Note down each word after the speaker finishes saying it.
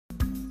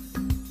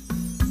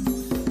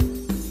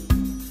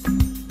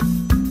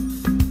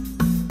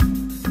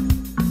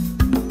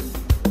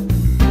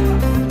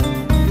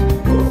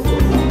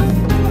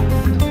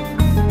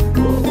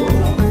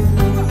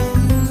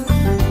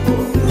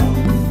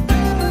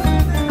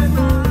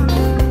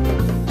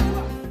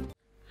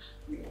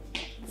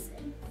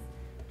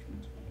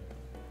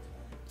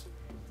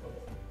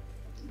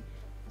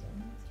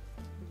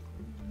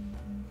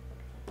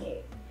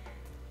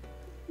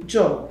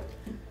Joe.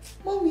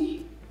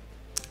 Mommy.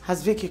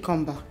 Has Vicky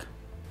come back?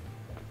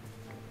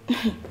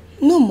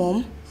 No,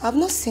 Mom. I've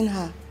not seen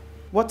her.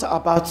 What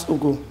about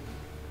Ugo?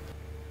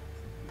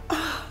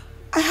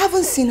 I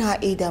haven't seen her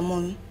either,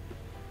 Mom.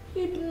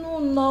 No,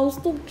 now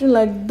stop doing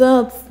like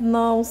that.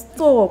 Now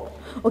stop.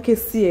 Okay,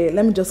 see,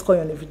 let me just call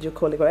you on a video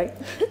call, right?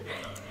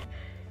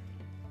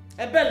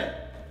 Ebele,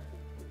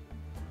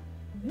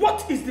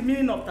 what is the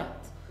meaning of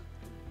that?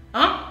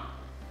 Huh?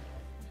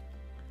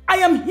 I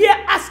am here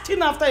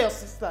asking after your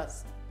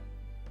sisters.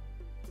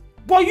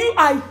 But you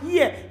are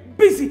here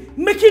busy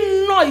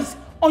making noise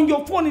on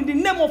your phone in the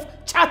name of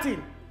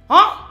chatting.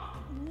 Huh?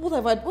 What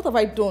have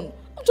I done?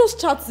 I'm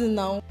just chatting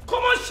now.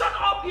 Come on, shut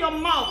up your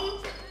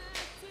mouth.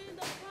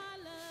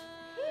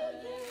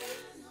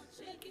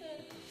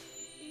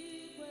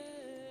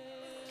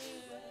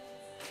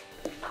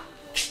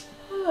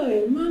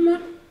 Hi,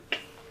 Mama.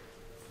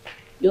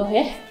 You're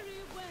here?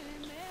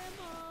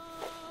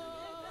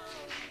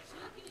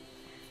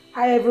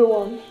 Hi,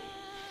 everyone.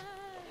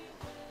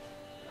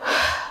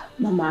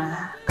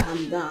 Mama,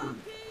 calm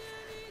down.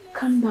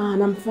 Calm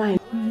down, I'm fine.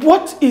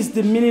 What is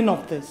the meaning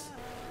of this?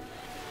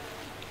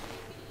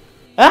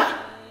 Huh?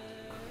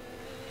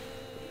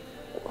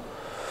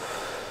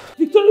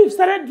 Victoria, you've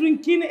started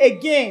drinking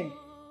again.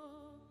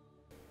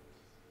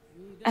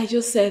 I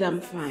just said I'm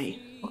fine,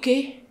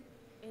 okay?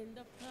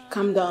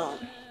 Calm down.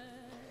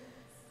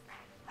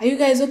 Are you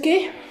guys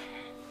okay?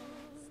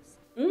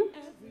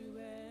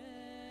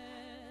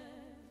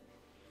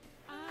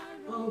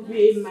 I'll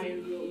be in my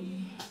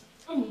room.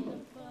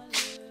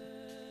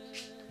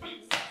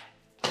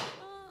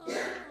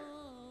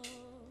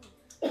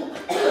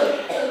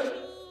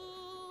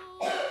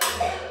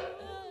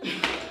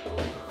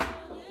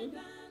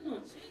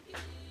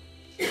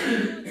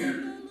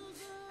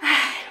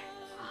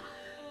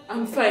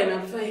 I'm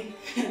fine.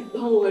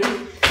 Don't worry.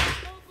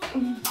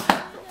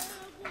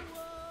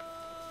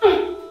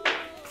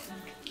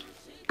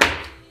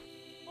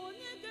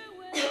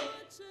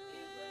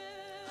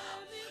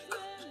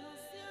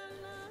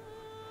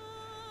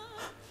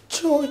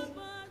 Joy,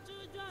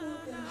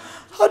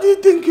 how do you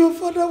think your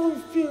father will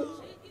feel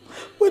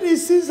when he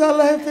sees her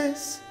like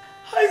this?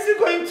 How is he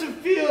going to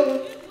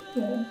feel?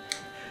 Yeah.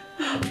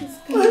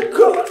 My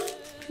God!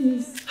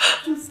 Please.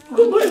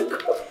 Oh my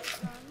God!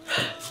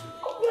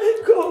 Oh my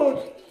God!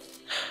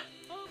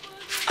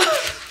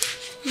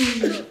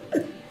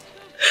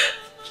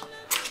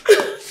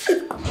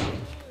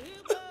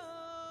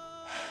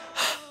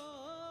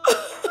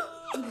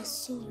 I'm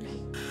sorry.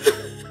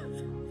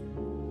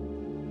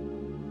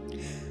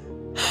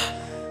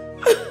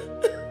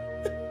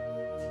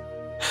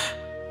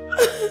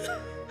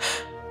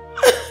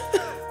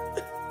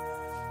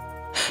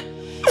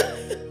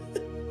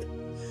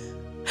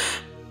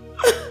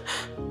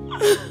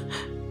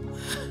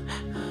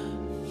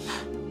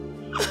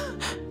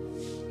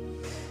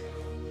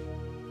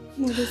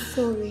 I'm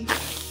sorry.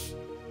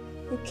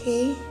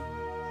 Okay?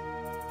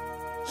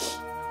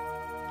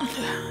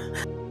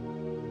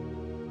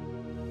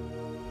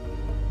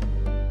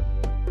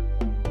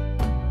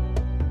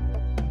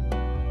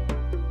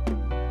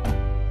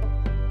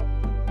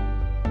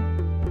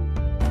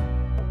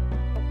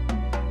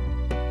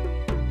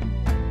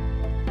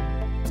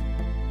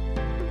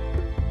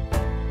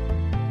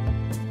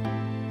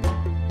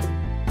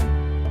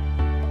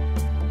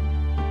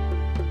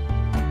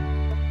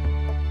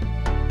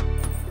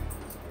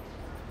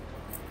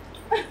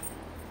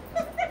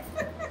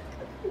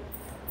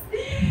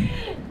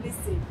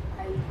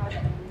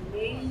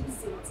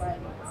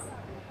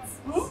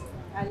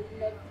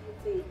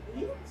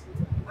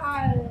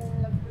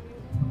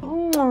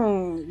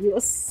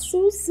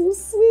 So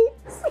sweet.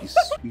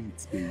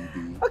 Sweet,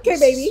 baby. Okay,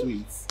 baby.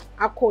 Sweet.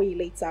 I'll call you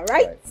later,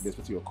 right? That's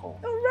what you'll call.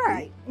 All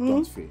right.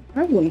 Don't fail.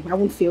 I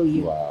won't fail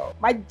you. Wow.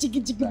 My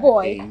jiggy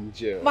boy.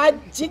 Angel. My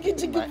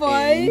jiggy boy.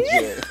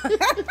 Angel.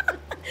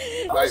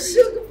 Oh,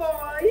 sugar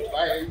boy.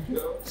 Bye,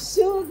 Angel.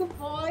 Sugar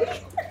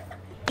boy.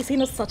 Is he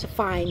not such a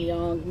fine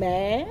young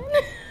man?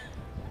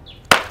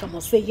 Come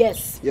on, say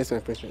yes. Yes, my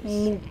precious.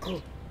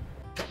 Good.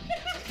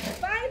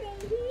 Bye,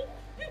 baby.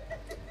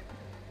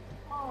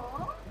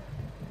 Aww.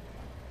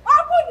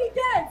 I won't be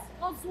dead.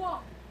 What's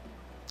wrong?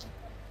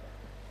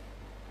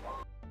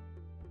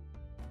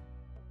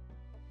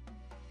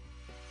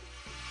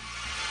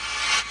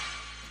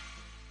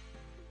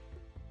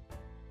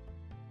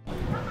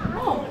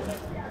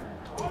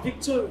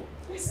 Victoria,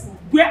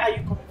 where are you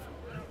coming from?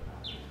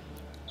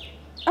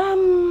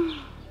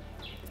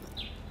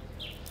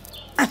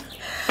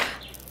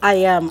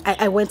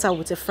 I went out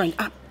with a friend.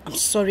 I'm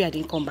sorry I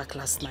didn't come back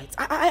last night.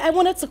 I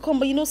wanted to come,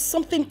 but you know,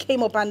 something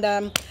came up and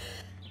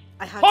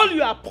I had Call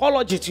your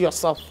apology to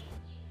yourself.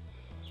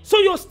 So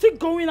you're still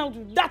going out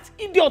with that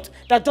idiot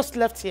that just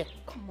left here?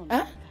 Come on.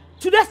 Huh?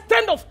 To the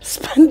extent of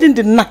spending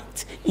the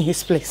night in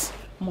his place.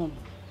 Mom,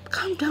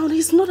 calm down.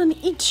 He's not an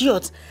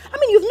idiot. I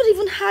mean, you've not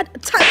even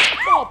had time.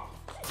 Stop!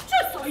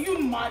 Just, are you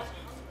mad?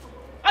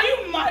 Are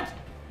you mad?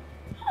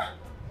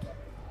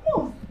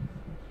 Mom,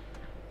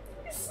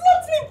 he's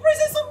locked me in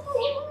presence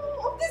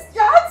of these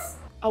guards.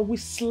 I will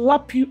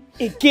slap you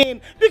again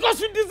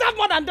because you deserve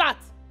more than that.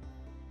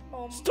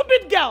 Mom,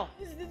 Stupid girl.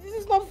 This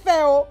is not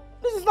fair. Oh.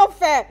 This is not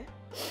fair.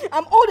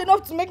 I'm old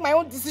enough to make my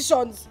own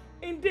decisions.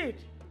 Indeed.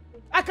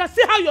 I can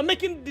see how you're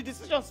making the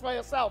decisions for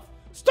yourself.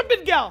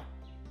 Stupid girl.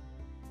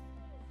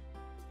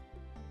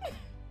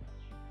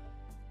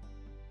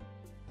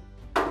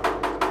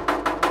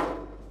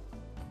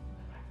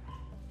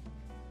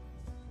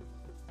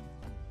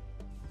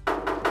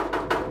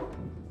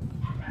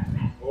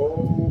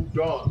 Hold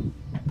on.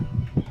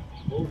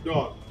 Hold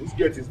on. This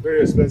gate is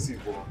very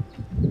expensive. Hold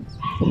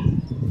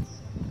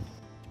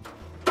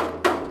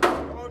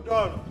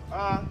on.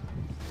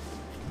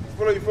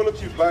 You follow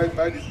chief by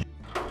this.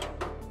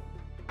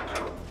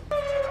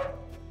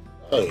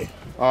 Hey.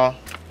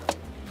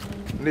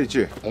 Niche.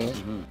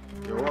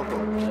 You're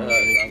welcome.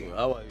 Thank you.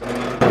 How are you?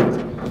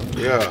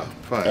 Yeah,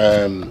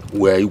 fine.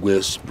 We're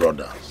Igwe's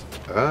brothers.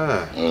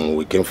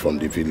 We came from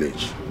the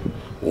village.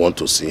 We want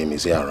to see him.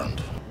 Is he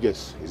around?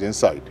 Yes, he's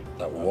inside.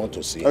 We want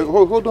to see him.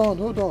 Hold on.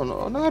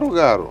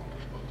 Narugaro.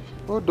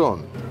 Hold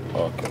on.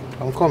 Okay.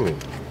 I'm coming.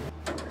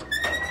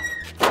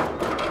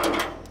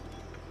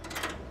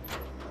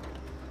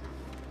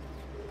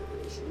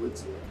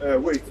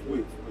 Wait.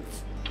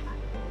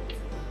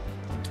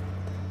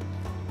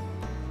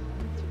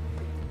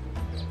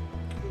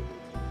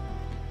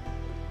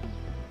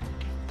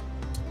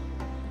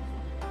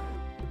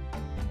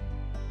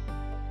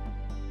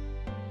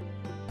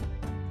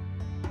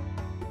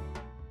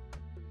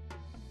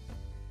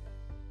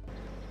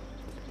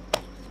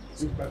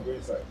 Go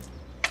inside.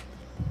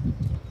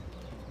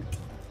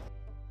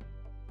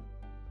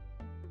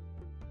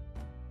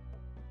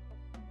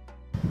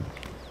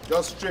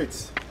 Just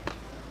straight.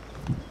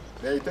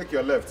 Then you take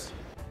your left.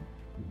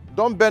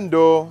 Don't bend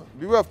though.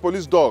 Beware of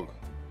police dog.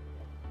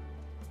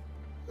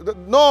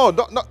 No,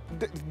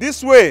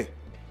 this way.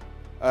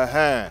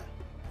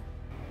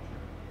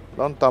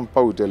 Don't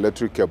tamper with the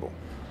electric cable.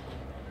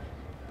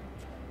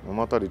 No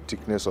matter the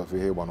thickness of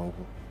your hair.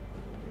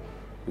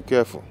 Be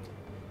careful.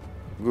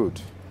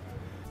 Good.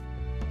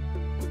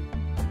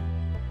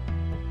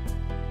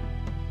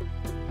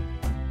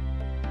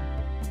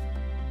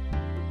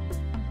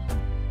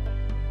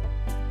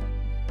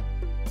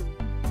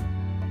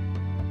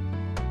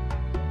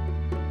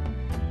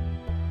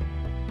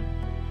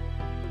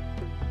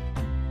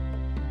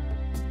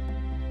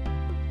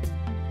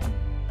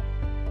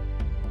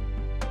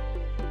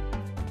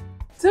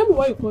 Tell me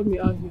why you called me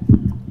out here.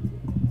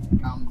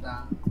 Calm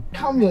down.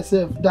 Calm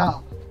yourself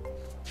down.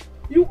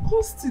 You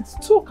caused it.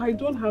 Talk, I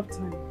don't have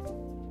time.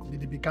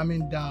 Did it be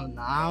calming down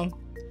now?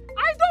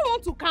 I don't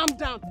want to calm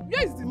down.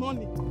 Where is the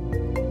money?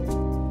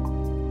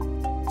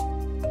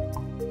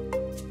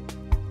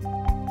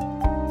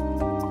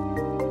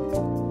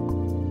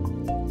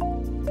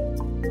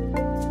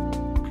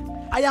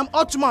 I am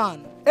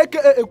Otman,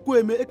 aka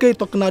Ekweme, aka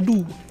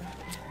Toknadu.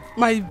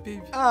 My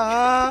baby.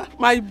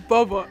 My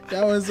bubba.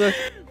 That was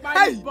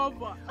my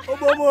bubba.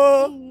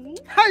 Obomo.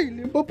 Hi,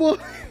 Limpopo.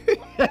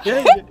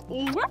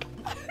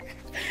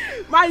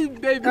 My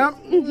baby.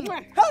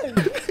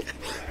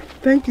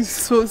 Thank you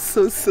so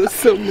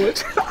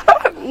much.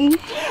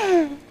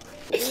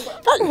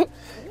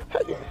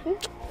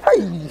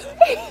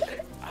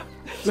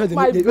 Where's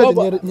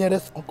the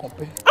nearest uncle?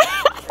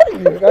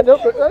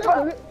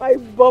 My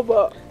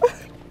bubba.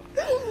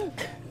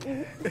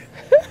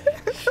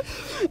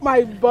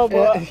 My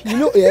bubba. You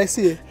know, yeah,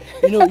 see,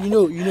 you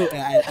know.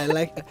 I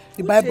like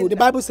the Bible. The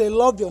Bible says,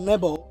 "Love your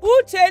neighbor."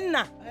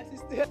 Uchenna.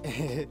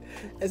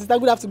 Sister,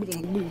 good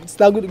afternoon.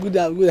 Sister, good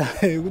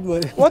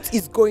morning. What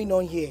is going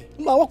on here?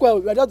 We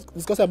are just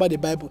discussing about the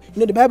Bible. You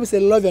know, the Bible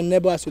says, "Love your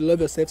neighbor as you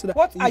love yourself." So that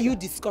what are you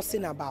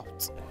discussing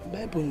about?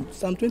 Bible,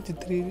 Psalm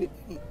 23.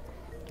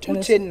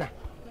 Uchenna,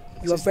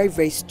 you are very,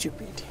 very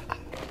stupid.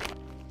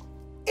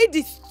 It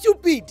is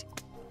stupid.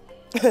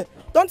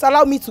 Don't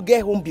allow me to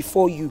get home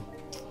before you.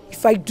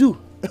 If I do,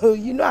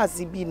 you know as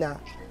it be now.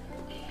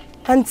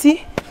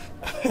 Auntie,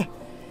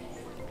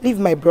 leave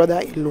my brother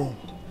alone.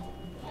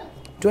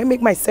 Do I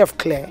make myself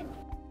clear?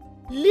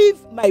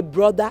 Leave my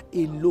brother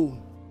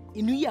alone.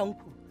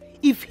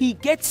 If he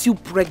gets you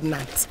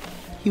pregnant,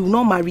 he will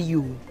not marry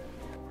you.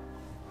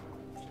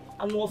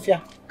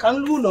 Anofia,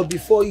 can you not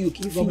before you?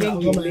 If you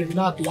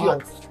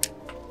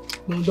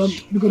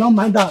don't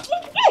mind that.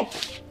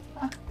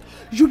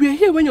 You were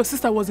here when your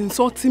sister was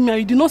insulting me and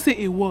you did not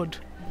say a word.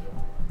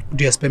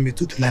 Do you expect me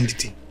to deny the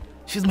thing?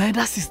 She's my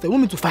elder sister. You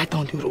want me to fight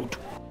on the road?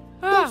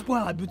 Don't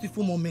spoil our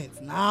beautiful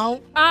moments now.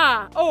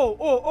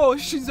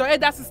 She's your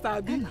elder sister,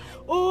 Abi.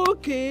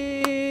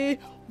 Okay.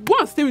 Go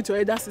and stay with your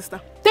elder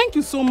sister. Thank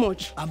you so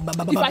much.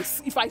 If I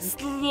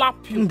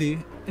slap you.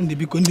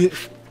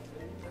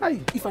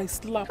 If I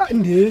slap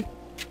you.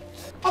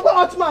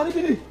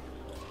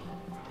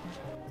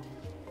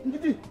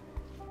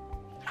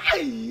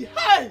 Hey!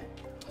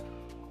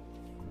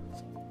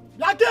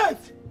 That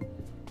gate!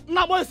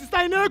 Now my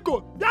sister in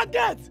Echo. That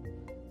gate!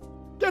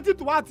 Get it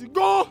to what?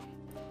 Go!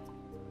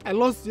 I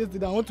lost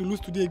yesterday. I want to lose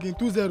today again.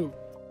 2-0.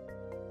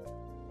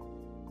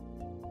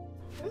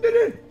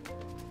 Ndidi!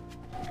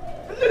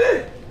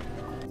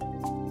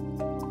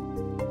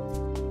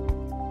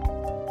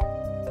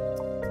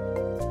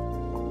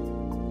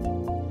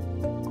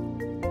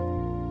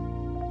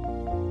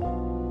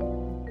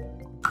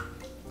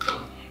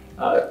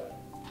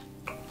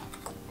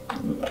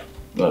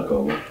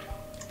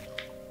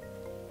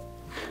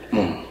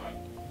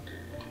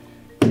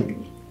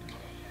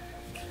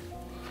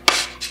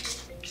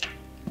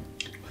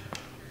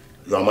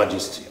 Your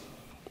Majesty,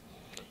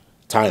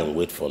 time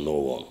waits for no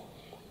one.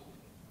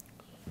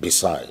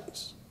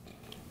 Besides,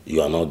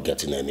 you are not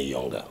getting any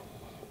younger.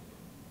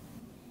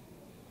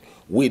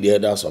 We, the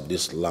elders of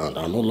this land,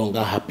 are no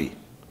longer happy.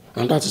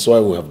 And that is why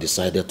we have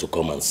decided to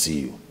come and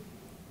see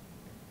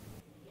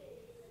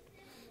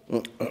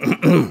you.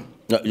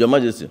 Your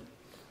Majesty,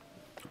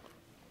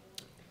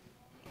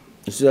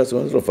 you see, as a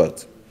matter of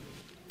fact,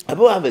 I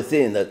don't have a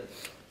saying that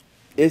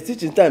a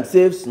teaching time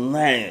saves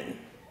 9.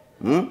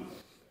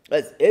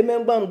 That's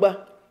amen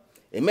bangba,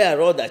 amen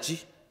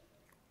rodachi.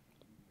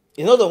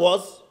 In other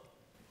words,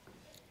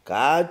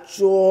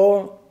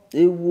 kacho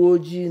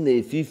ewoji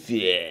ne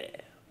fifie.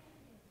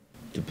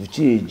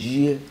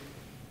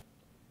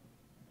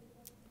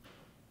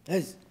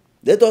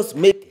 Let us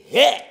make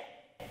hair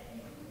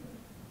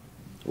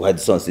while the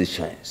sun still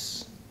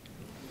shines.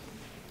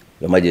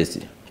 Your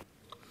Majesty,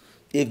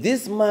 if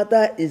this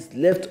matter is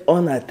left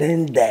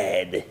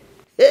unattended,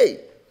 hey,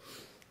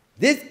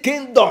 this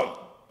kingdom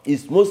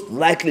is most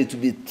likely to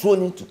be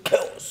thrown into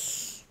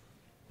chaos.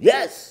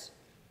 Yes.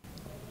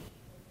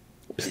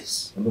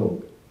 Please.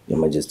 No. Your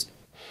Majesty.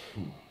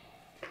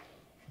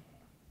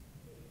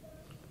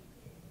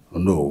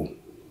 No.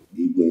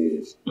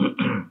 Igwe.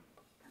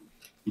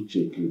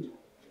 Igwe.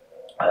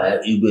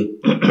 Igwe.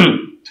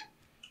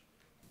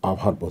 I've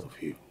heard both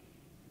of you.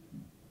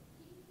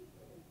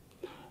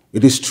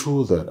 It is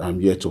true that I'm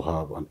yet to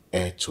have an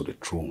heir to the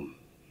throne.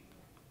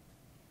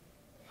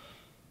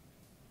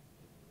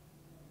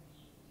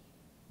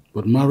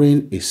 But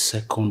marrying a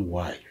second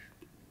wife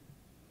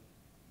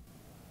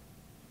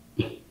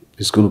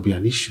is going to be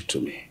an issue to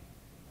me.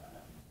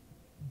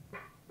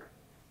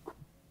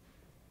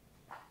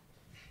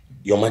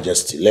 Your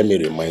Majesty, let me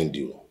remind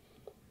you,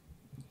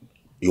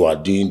 you are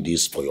doing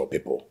this for your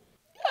people.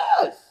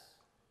 Yes.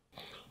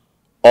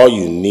 All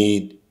you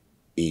need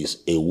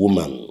is a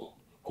woman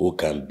who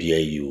can bear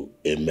you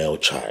a male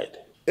child.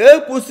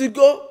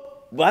 Ekwusigo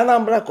bụ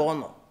Anambra ka ọ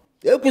nọ.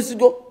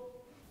 Ekwusigo.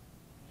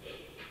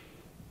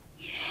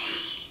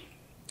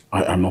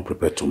 I am not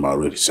prepared to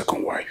marry the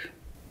second wife.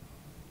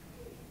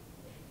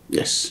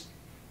 Yes.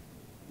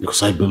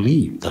 Because I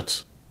believe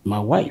that my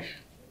wife,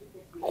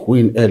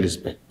 Queen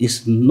Elizabeth,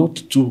 is not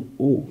too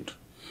old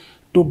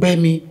to bear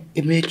me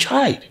a male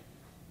child.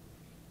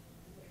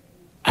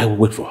 I will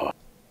wait for her.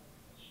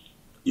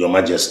 Your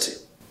Majesty.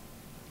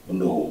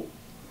 No.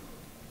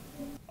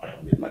 I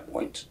have made my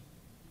point.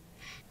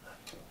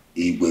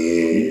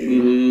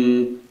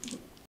 Igwe.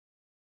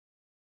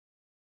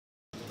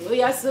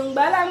 Oya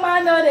sungbala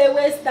man no dey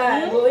waste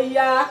time.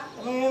 Oya.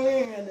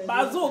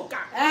 Bazooka.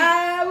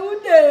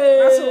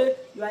 Ude.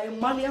 You are a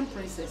Malian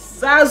princess.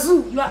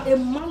 Zazu. You are a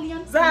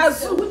Malian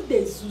Zazu.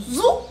 Ude.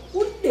 Zuzu.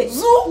 Ude.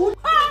 Zu.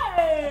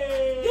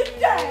 Hey.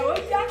 Ike.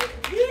 Oya.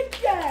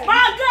 Ike.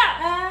 Maga.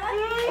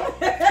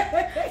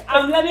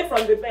 I'm learning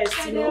from the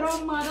best, you know.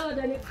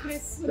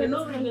 They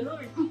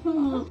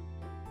know.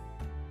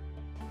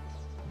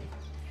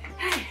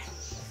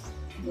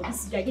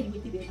 This is getting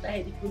with the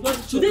entire.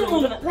 Today,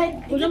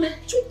 like,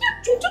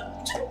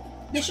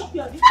 they shop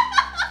you.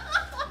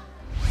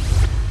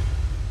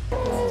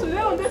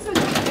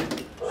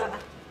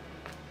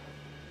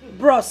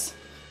 Bros.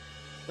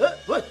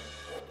 What?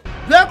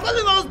 You are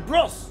calling us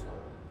bros.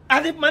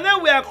 And if my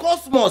name were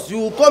Cosmos, you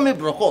will call me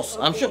Brocos,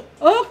 I'm sure.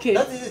 Okay.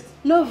 That is it.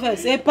 No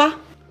verse. Epa,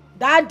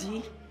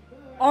 Daddy,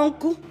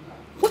 Uncle,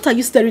 what are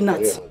you staring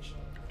at?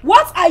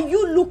 What are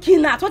you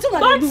looking at? What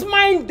Don't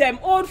mind them,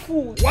 old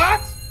fools.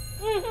 What?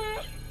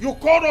 You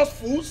called us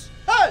fools?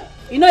 Hey!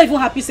 You're not even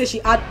happy say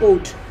she add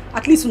old.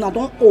 At least una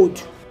don't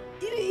old.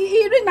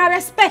 You read na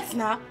respect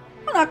now.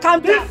 Una calm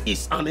down.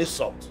 This is an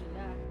insult.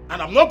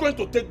 And I'm not going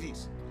to take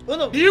this. Oh,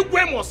 no. The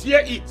Igwe must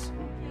hear it.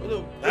 Oh,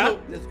 no. Huh? Oh,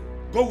 no. Let's go.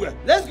 Go where?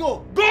 Let's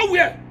go. Go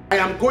where? I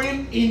am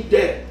going in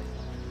there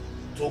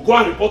to go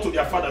and report to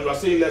their father. You are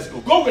saying let's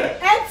go. Go where?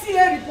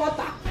 NTA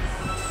reporter.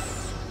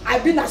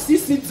 I've been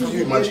assisting to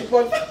you imagine?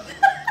 report.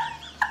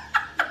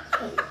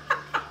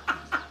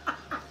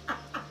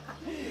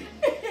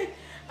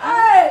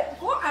 Hey,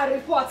 go and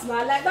report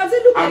now. Like, does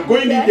it look I'm like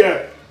going in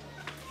there.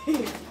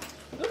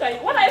 Look at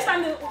you. What are you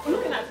standing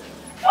looking at?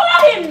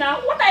 Follow him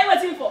now. What are you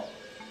waiting for?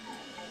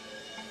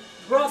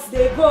 Bros,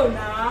 they go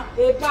now.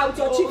 They bow with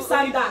your cheap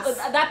sandals.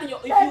 That thing,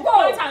 if you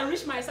point and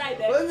reach my side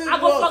there, I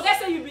go forget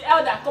say you be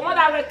elder. Come on,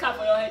 that red cap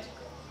for your head.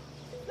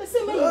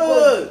 Listen, when you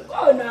go.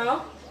 Go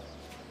now.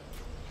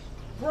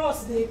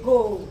 Bros, they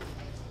go.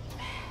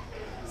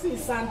 See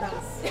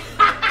sandals. See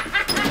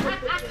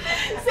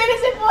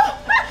this people?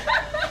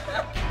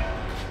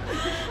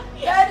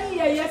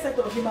 Yes, set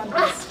of human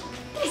beings.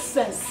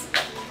 Nonsense.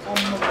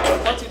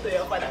 What you to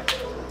your father?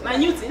 My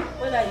new thing?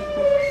 Where are you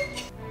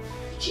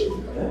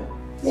going?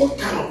 What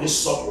kind of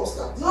insult was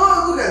that?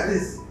 No, look at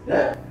this.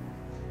 Yeah?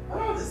 I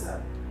don't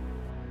understand.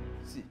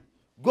 See,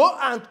 go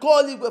and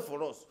call Igwe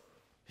for us.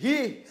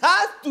 He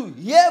has to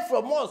hear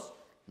from us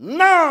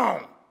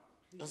now.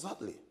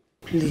 Exactly.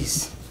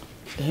 Please,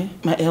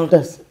 my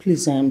elders,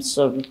 please, I am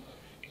sorry.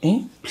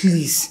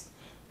 Please,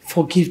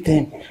 forgive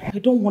them. I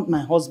don't want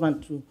my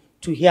husband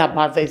to hear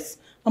about this.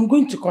 I'm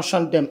going to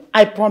caution them,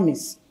 I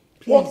promise.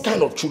 What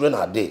kind of children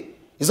are they?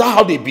 Is that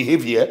how they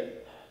behave here?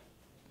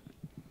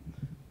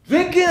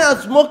 Drinking and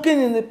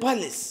smoking in the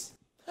palace.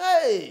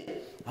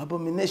 Hey,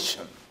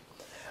 abomination.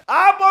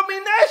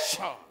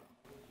 Abomination!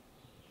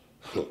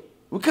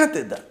 We can't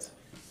take that.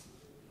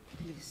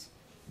 Please.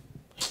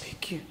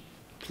 Thank you.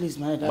 Please,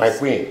 my dad. My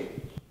queen,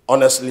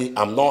 honestly,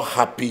 I'm not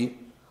happy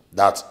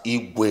that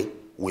Igwe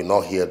will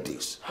not hear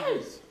this.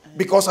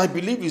 Because I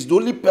believe he's the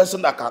only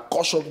person that can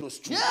caution those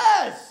children.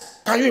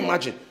 Yes! Can you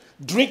imagine?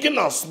 Drinking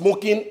and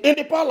smoking in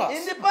the palace.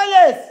 In the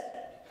palace!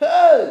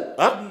 Hey!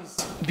 Huh?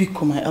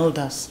 Biko, my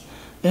elders.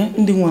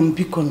 One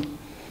Biko.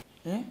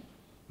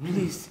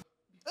 Please.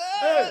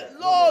 Hey,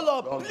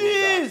 Lola,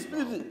 please.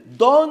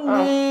 Don't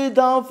kneel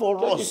down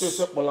for us.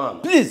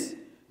 Please,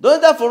 don't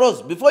kneel down for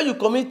us before you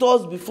commit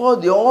us before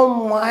the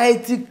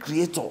Almighty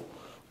Creator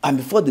and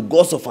before the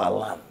gods of our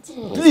land.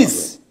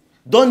 Please,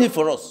 don't kneel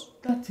for us.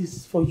 That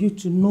is for you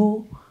to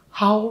know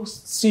how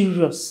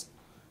serious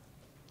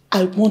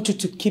I want you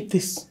to keep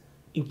this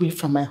away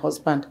from my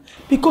husband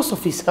because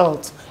of his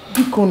health.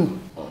 Biko.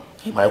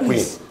 My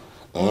queen,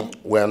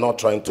 we are not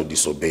trying to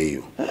disobey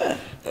you.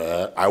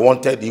 I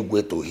wanted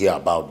Igwe to hear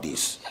about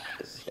this.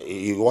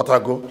 You want to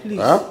go? Please,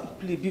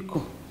 please,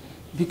 Biko.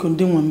 Biko,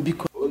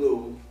 Biko. Oh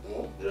no.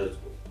 Let's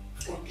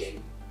go. Okay.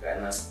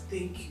 Ghana.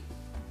 Thank you.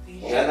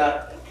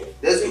 Ghana.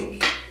 Let's go.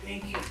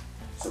 Thank you.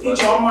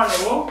 Feed your money,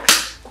 oh?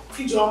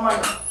 Feed your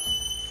money.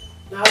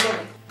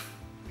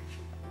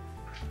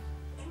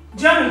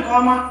 Johnny,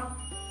 come on.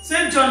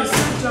 Save Johnny,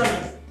 save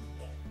Johnny.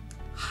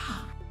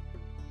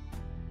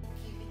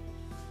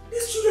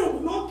 These children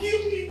will not kill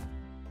me.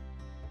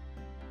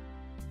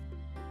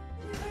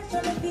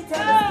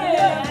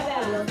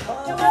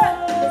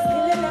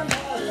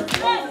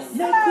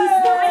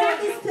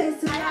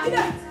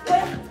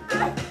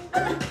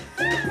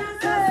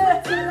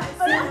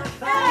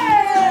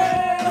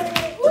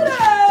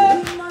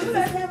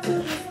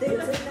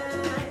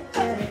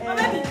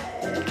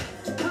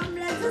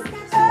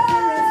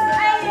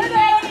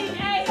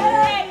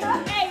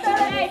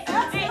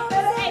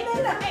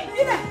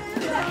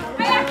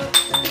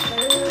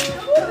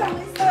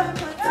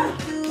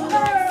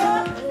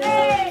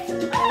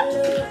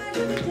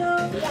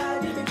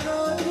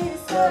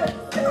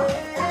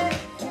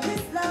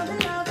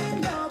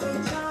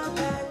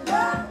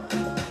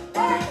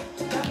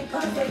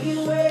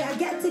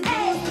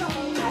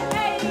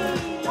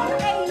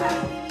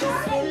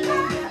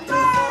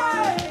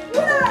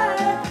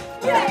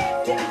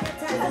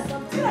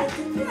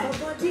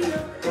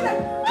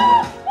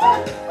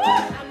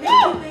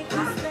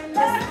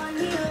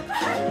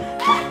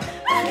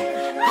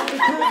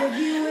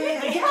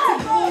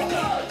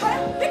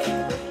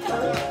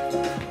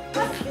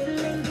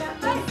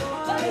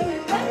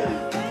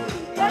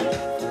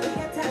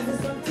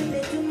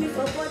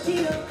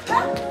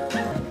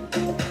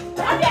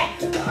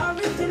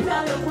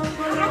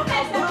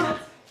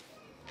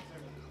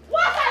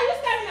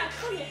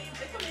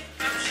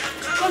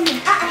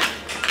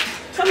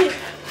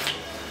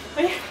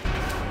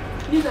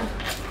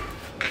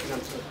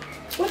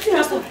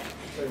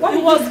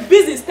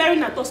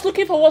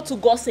 Looking forward to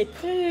gossip.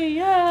 Hey,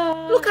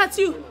 yeah. Look at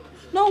you.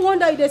 No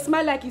wonder they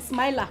smile like a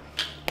smiler.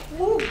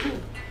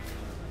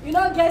 You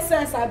don't get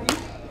sense, Abby.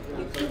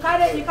 You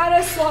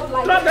carry sword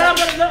like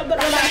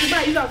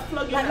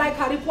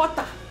Harry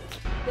Potter.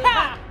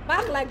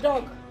 Back like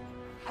dog.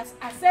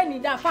 I say knee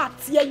down, fat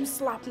tear you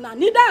slap now.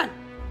 Knee down.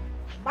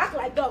 Back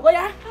like dog. Oh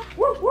yeah.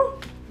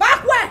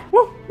 Back where?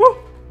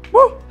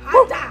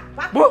 Harder.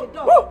 Back like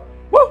dog.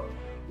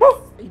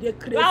 You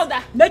crazy.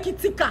 Louder. Make it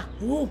thicker.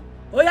 Oh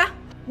yeah.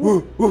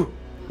 Oh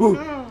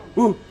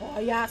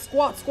yeah,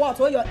 squat,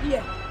 hold your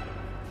ear.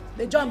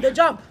 They jump.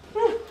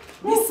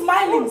 Be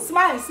smiling,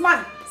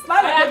 smile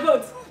like a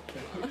goat.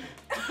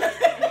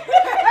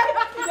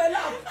 They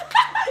laugh.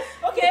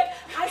 Okay,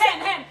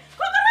 hen.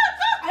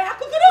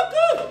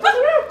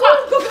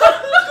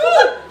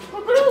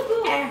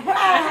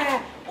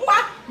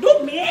 Do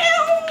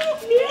meow.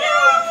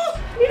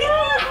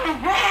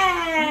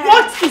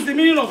 What is the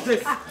meaning of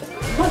this?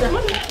 Mother.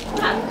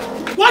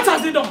 What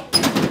has he done?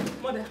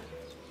 Mother.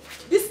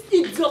 This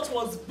idiot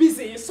was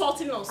busy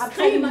insulting us.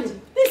 Can you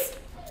imagine? This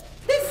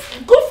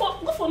good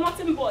for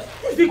nothing boy.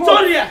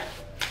 Victoria!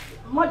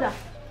 Mother,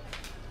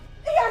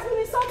 he has been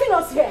insulting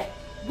us here.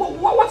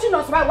 Watching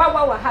us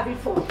while we're having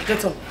fun.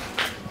 Get up.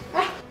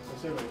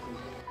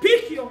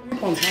 Pick your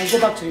weapons and go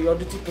back to your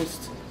duty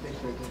post.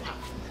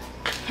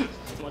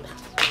 Mother,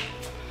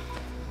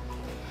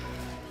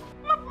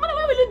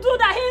 why will you do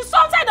that? He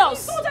insulted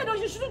us.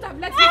 You shouldn't have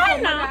let him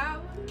go.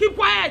 Now. Keep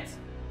quiet.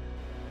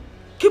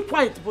 Keep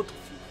quiet, both of you.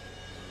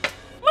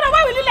 Mother,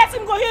 why will you let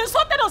him go? He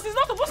insulted us. He's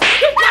not supposed to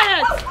keep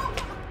quiet.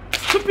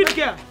 Stupid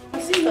girl.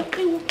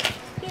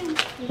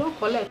 You don't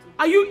collect.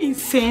 Are you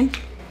insane?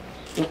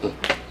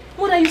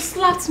 Mother, you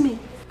slapped me.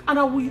 And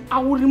I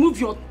will remove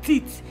your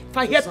teeth if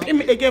I hear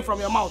pim again from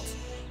your mouth.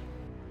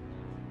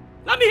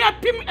 Let me hear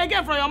pim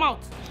again from your mouth.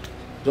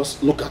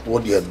 Just look at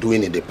what they are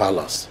doing in the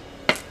palace.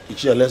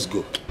 Ichia, let's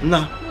go.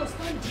 No,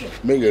 stand here.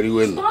 Make a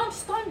real.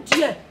 Stand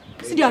here.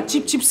 See their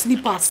cheap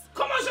slippers.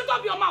 Come on, shut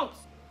up your mouth.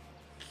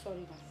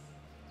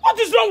 What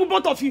is wrong with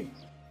both of you?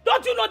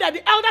 Don't you know that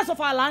the elders of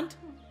our land?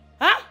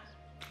 Huh?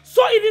 So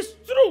it is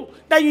true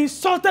that you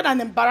insulted and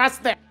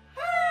embarrassed them.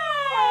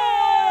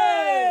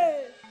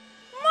 Hey!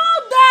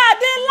 Mother,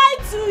 they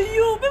lied to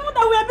you. People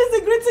that were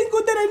busy greeting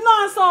good, they did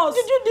not answer us.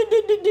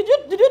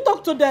 Did you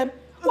talk to them?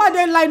 Why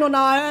they lying on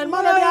our hand?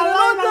 Mother, they are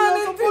lying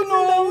on anything.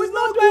 No, we did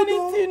not do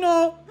anything.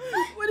 No,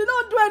 we did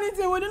not do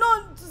anything. We did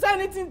not say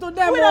anything to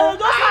them. We were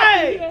just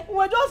happy. We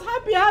were just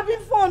happy having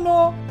fun.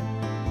 No.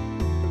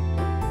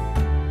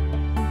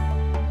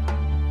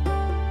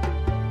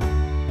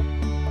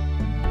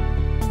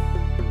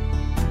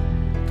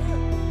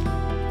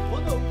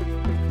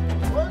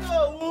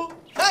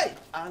 Hey!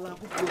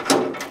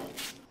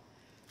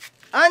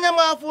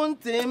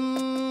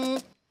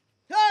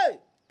 Hey!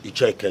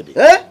 Ichekedi.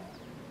 Eh?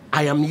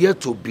 I am here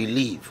to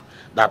believe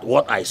that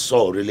what I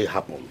saw really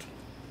happened.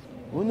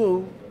 Oh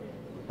no.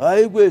 Our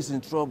Igwe is in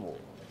trouble.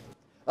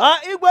 Our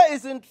Igwe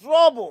is in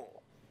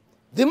trouble.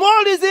 The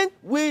more reason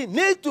we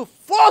need to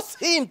force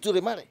him to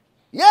remarry.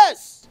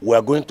 Yes! We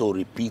are going to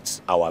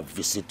repeat our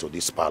visit to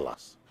this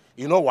palace.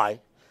 You know why?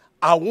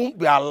 I won't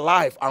be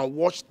alive and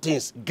watch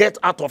things get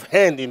out of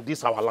hand in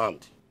this our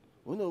land.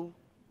 Oh no.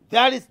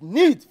 There is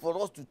need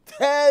for us to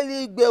tell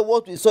Igwe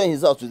what we saw in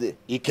his house today.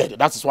 Ikedi,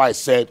 that is why I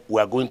said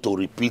we are going to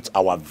repeat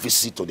our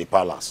visit to the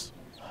palace.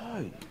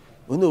 Hi.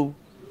 Oh no.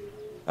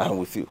 I'm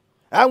with you.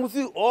 I'm with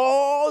you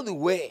all the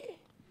way.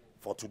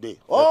 For today.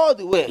 All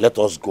the way. Let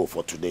us go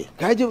for today.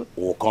 Kaiju.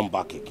 We'll come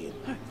back again.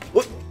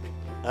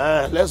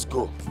 Let's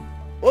go.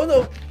 Oh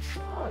no.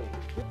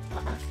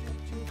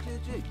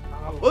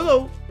 Oh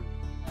no.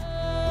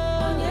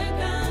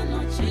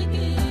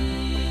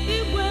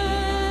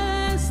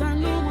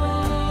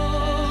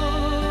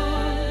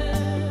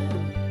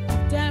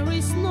 There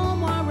is no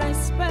more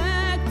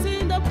respect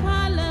in the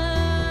palace.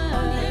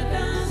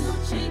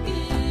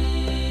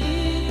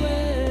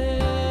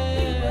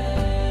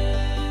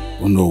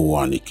 No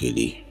one,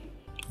 Ikedi.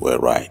 We're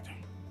right.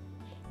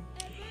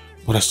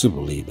 But I still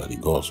believe that the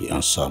gods will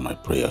answer my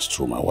prayers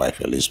through my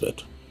wife,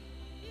 Elizabeth.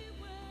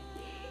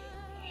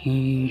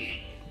 Come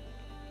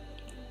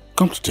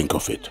to think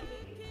of it,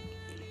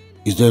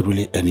 is there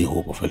really any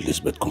hope of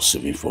Elizabeth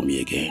conceiving for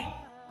me again?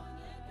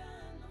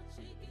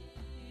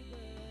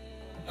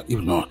 If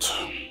not,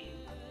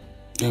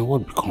 then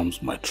what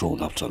becomes my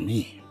throne after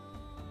me?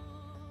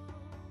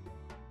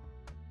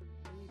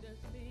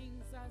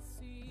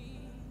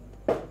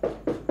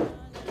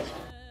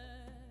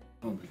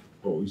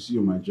 Oh, it's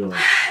you, my joy.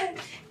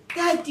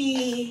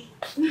 Daddy.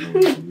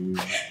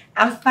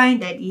 I'm fine,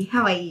 Daddy.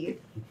 How are you?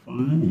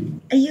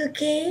 Fine. Are you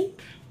okay?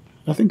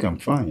 I think I'm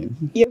fine.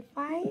 You're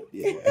fine?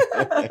 Yeah.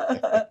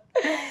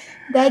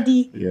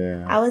 Daddy,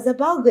 yeah. I was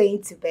about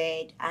going to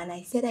bed and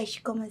I said I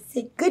should come and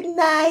say good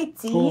night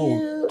to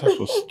you. That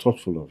was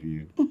thoughtful of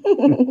you.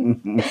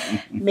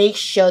 Make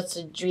sure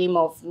to dream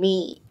of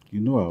me.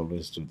 You know I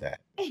always do that.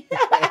 Yeah,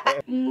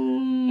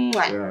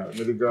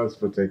 may the gods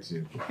protect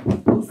you.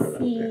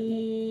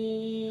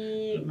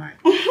 See. Good night.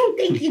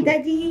 Thank you,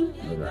 Daddy.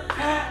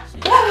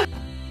 Bye-bye.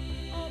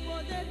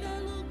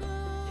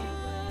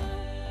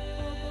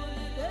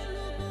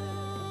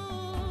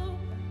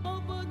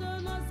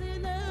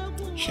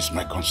 She's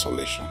my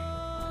consolation.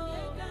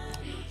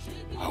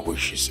 I wish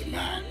she's a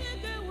man.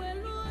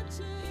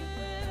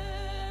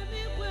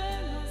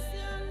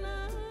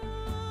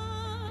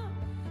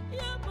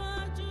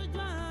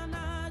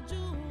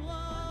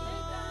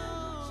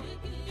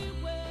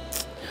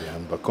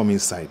 But come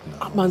inside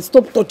now. Man,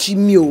 stop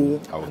touching me. Oh.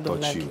 I will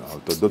touch you. I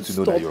will touch. Don't you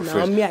know that you're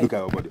fresh? Look at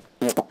your body.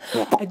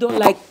 I don't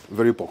like.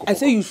 Very poco. I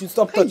say you should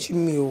stop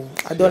touching me. Oh.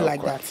 I don't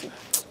like that.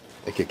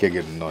 Okay,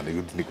 get no.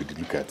 They could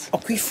look at.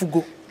 Okay,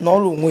 Fugo.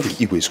 No, no.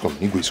 Igwe is coming.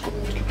 Igwe is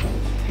coming.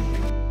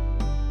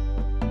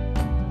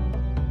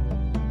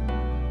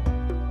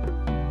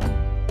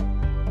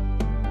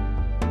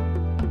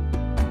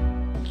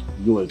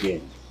 You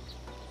again.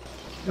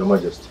 Your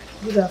Majesty.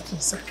 Good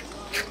afternoon, sir.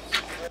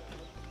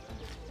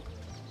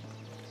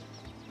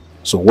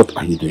 So what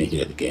are you doing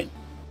here again?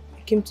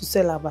 I came to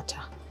sell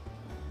Abacha.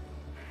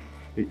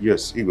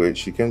 Yes, Igwe,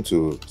 she came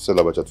to sell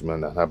Abacha to me,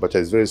 and her Abacha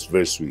is very,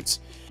 very sweet.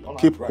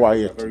 Keep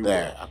quiet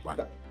there,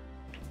 Abacha.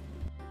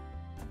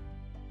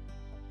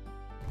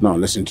 Now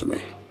listen to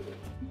me.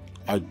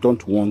 I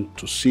don't want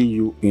to see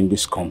you in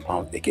this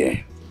compound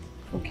again.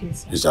 Okay,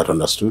 sir. Is that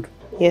understood?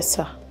 Yes,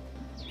 sir.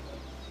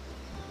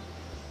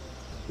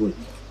 Wait.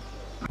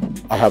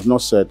 I have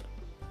not said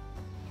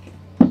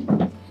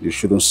you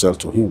shouldn't sell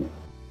to him.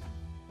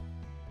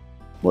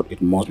 But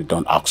it must be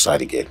done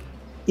outside again.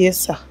 Yes,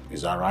 sir.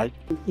 Is that right?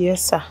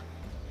 Yes, sir.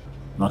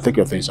 Now take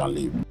your things and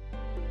leave.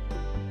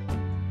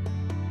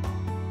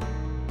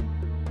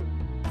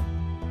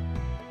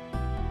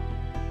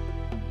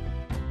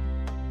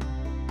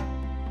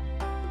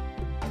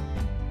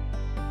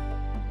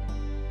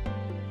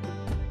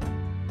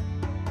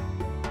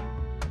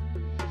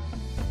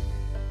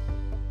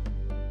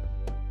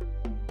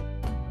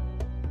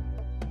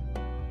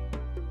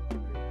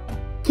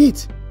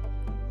 Kate!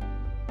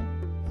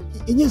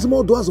 And yes,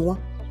 more doors one.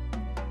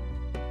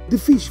 The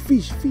fish.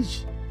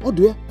 What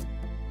do you?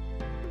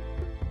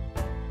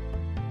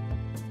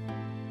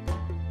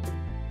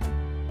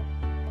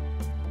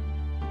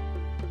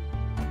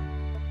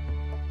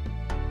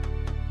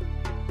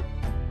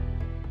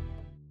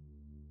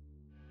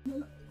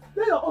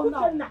 Stay your own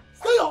now.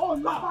 Stay your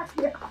own now.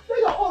 Stay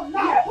your own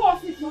now.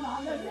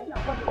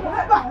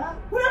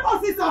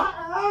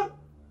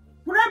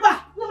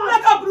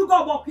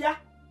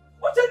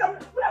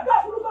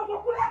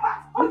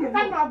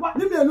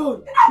 Leave me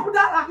alone.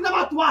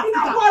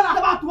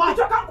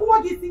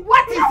 What is it?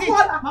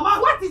 Mama,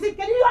 what is it?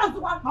 Can you answer?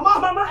 Mama.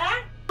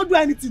 I don't do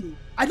anything.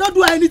 I don't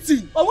do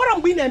anything. Oh, what am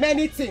I doing?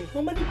 Anything?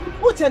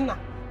 Uchenna,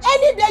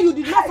 any day you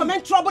did not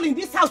foment trouble in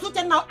this house,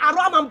 Uchenna,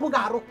 Aram and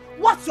Bugaro.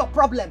 What's your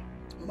problem?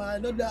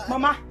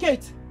 Mama,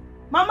 Kate.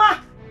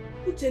 Mama.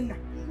 Uchenna.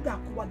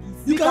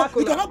 You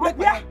cannot break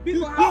my hand.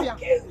 You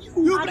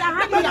break my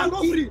hand and go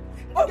free.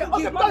 Okay,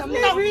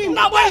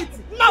 now wait.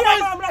 Now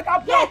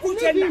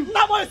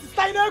wait,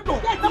 sister in echo.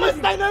 That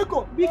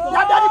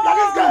daddy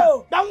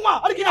girl. That one.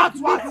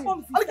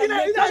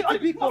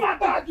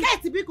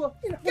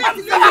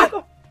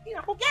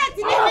 Get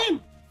leave him.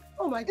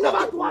 Oh my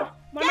God.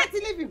 Get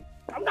leave him.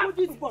 I'm not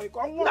this boy.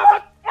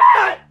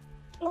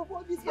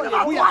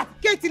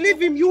 Get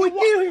leave him. You will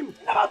kill him.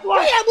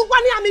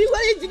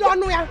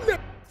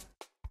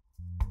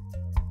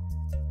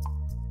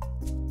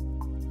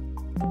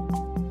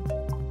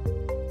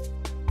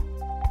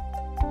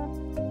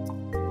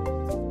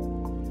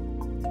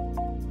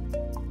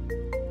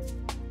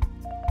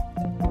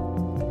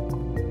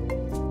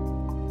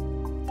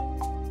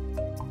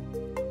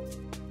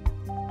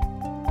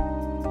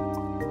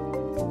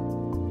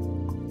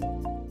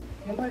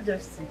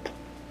 Majesty.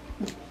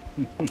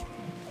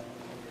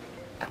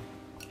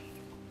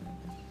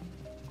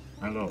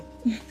 Hello.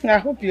 I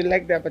hope you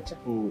like the abacha.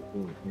 Oh.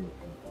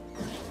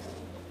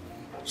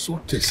 So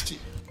tasty.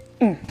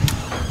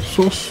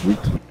 So sweet.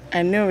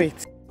 I know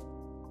it.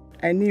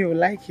 I knew you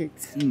like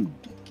it.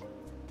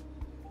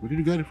 Where did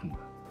you get it from?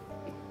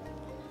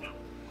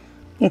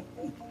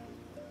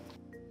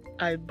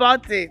 I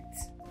bought it.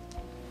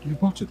 You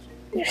bought it?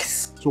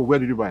 Yes. So where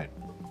did you buy it?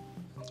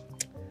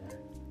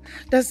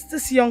 There's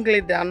this young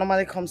lady that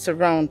normally comes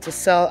around to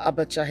sell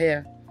abacha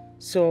here.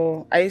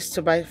 So I used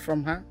to buy it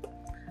from her.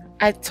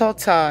 I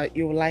thought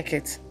you would like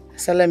it.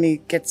 So let me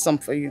get some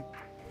for you.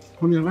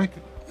 Honey, I like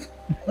it.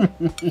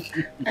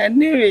 I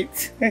knew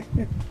it.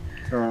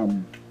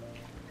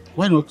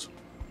 Why not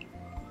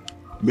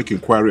make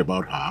inquiry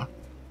about her?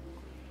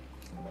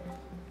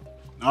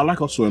 I'd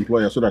like us to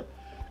employ her so that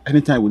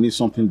anytime we need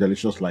something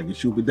delicious like this,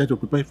 she'll be there to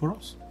prepare it for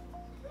us.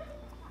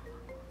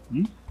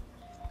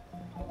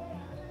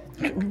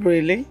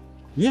 Really?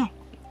 Yeah.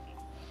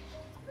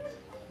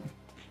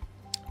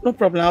 No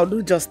problem, I'll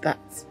do just that.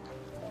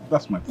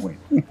 That's my point.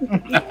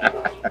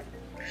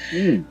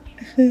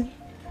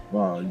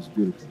 Wow, it's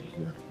beautiful.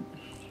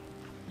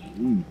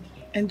 Yeah.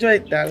 Enjoy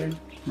it, darling.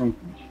 Thank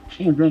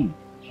you. Oh, God.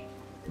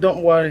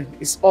 Don't worry,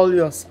 it's all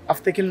yours.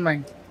 I've taken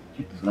mine.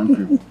 Thank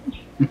you.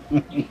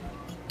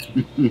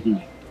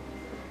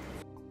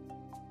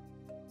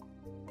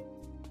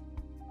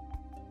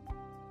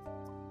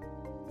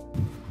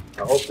 I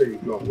hope that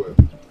you've done well.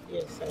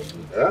 Yes, I did.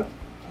 Yeah?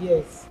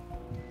 Yes.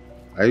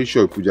 Are you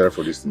sure you put Jara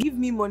for this thing? Give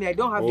me money. I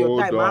don't have your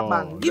time,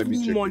 man. Give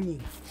me money.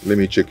 Let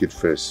me check it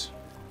first.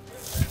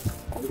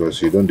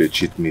 Because you don't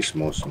cheat me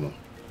small.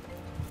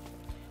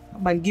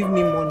 Man, give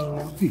me money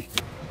now.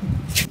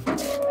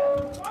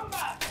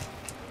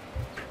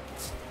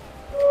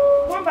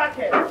 Come back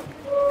here.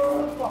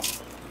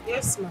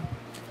 Yes, ma'am.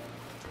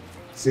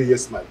 Say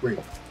yes, my queen.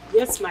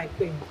 Yes, my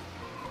queen.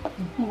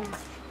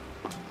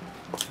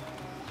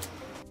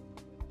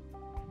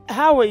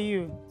 How are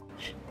you?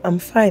 I'm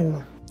fine,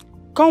 ma.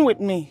 Come with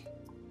me.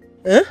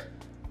 Huh?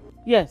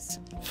 Yes,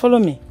 follow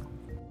me.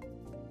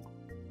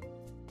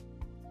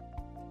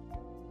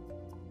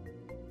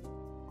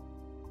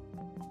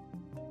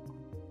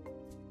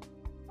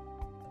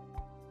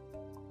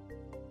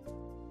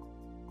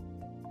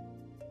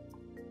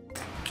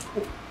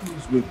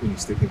 Please wait when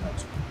he's taking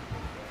out.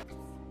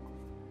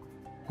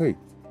 Hey.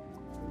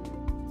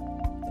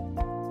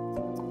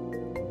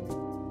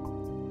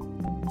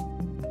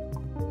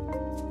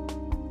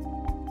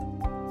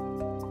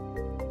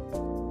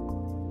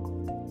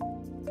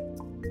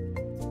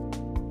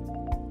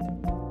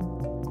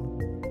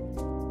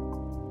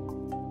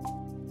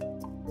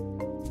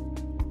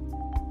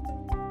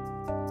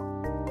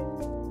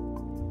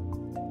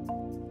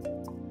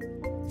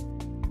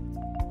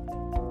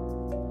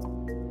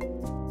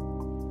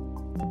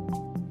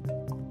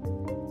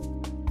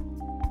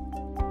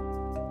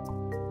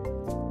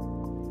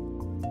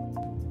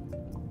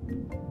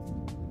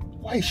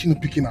 Why is she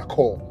not picking her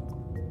call?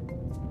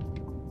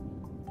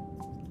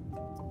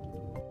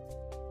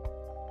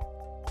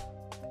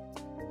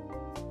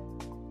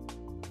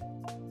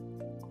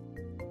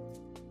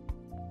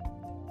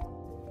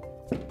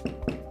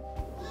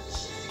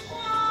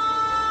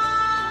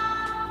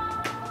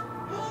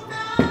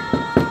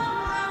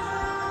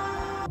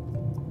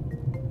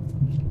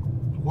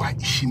 Why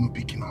is she not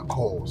picking her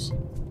calls?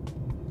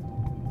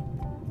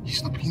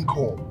 She's not picking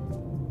call.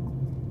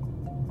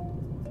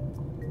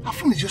 Her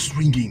phone is just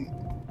ringing.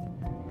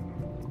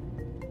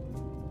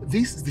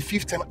 This is the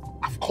 5th time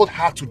I've called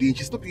her today and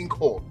she's not picking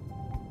call.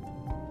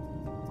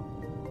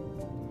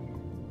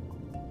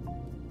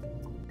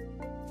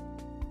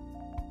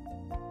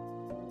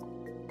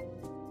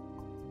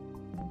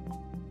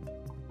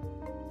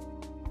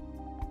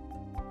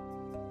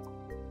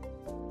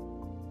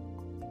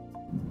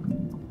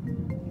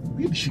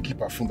 Where did she keep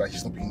her phone that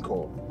she's not being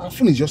called? Her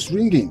phone is just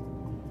ringing.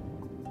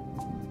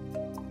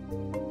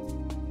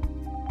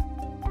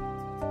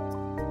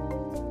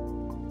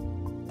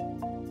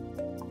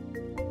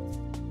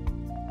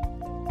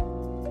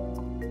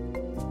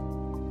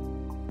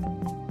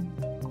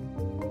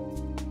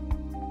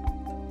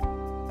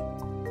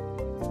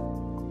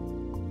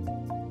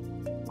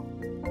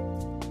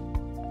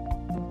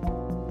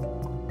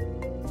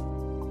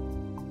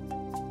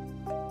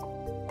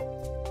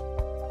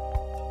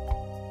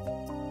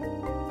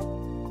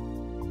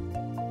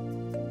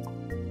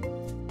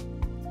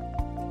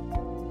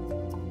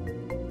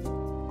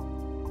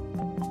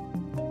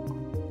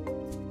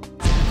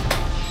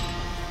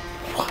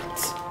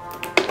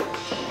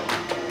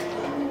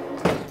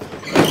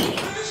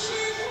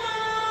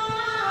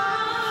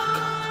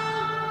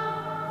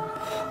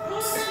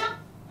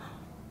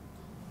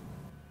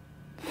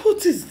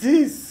 What is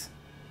this?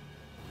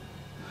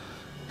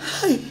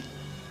 Hi.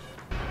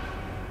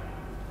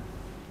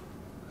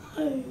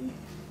 Hi.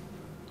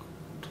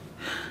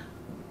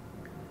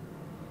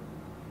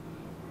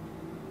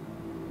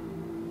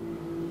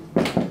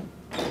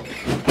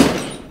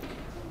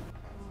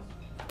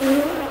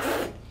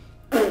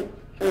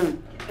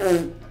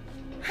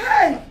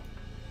 Hi!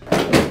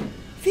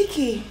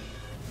 Vicky,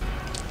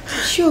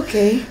 is she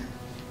okay?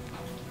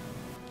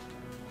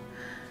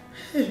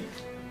 Hey.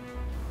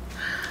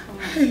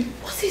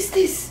 What is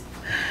this?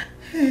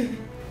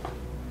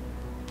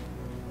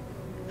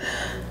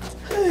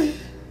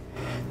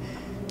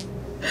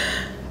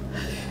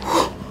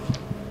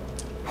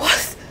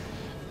 What?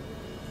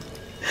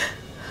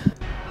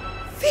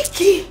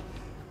 Vicky!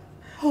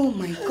 Oh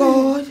my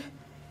God.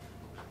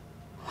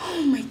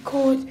 Oh my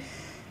God.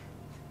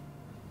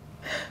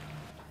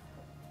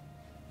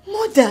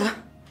 Mother.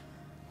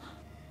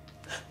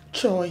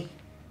 Joy,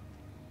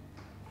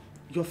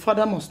 your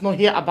father must not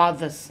hear about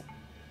this.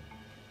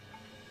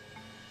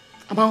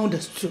 Am I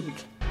understood?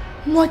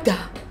 Mother.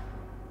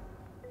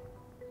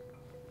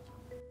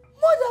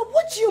 Mother,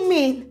 what do you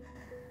mean?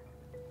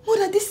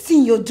 Mother, this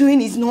thing you're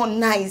doing is not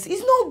nice.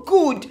 It's not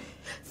good.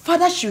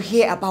 Father should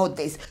hear about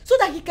this so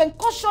that he can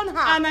caution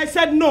her. And I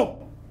said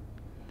no.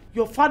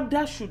 Your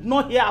father should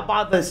not hear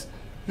about this.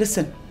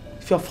 Listen,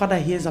 if your father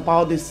hears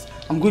about this,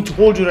 I'm going to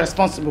hold you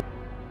responsible.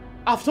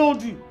 I've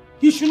told you,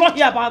 he should not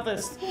hear about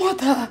this.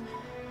 Mother.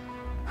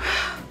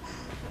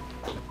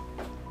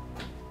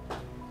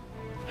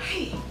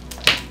 Hey.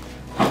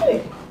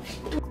 Hey.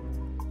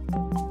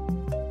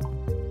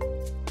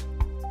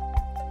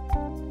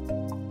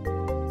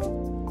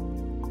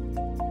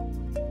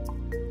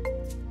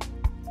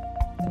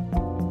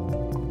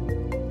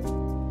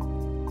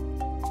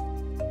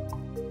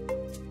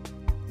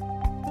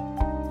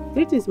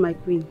 Greetings, my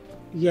queen.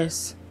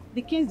 Yes.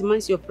 The king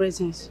demands your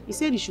presence. He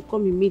said you should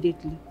come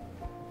immediately.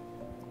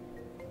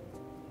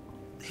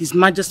 His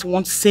Majesty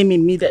wants to see me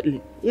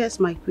immediately. Yes,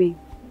 my queen.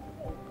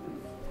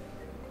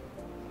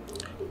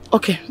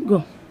 Okay,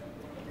 go.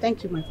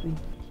 Thank you, my queen.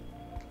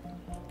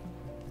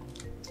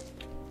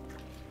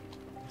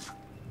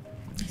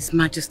 His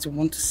Majesty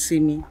wants to see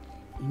me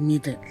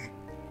immediately.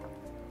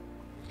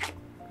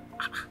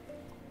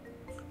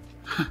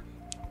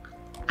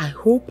 I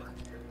hope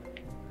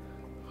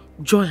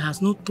Joy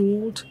has not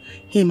told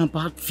him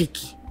about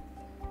Vicky.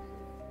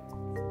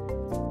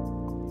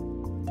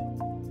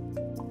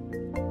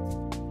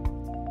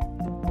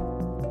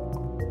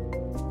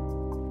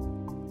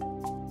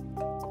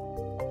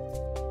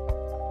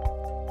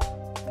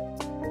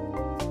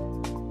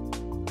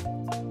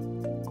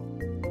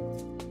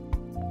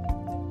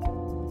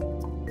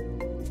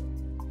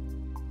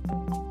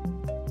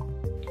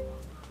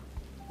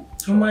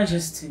 Your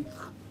Majesty,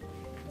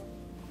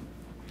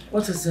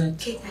 what is it?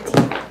 Okay,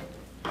 Daddy.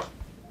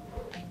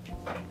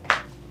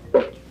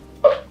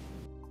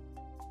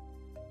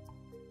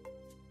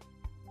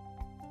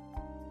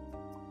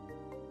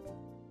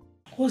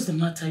 What's the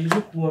matter? You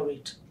look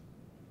worried.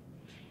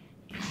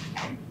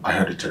 I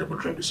had a terrible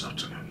dream this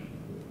afternoon.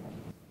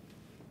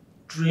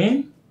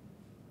 Dream?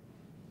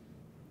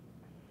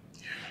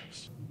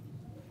 Yes.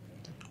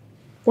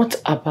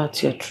 What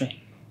about your dream?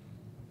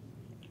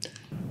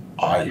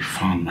 I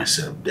found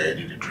myself dead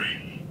in the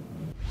dream.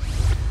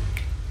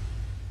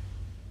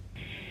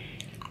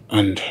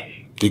 And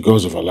the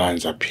gods of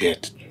Alliance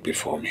appeared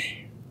before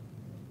me.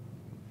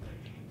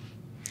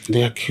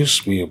 They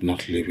accused me of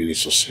not leaving a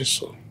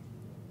successor.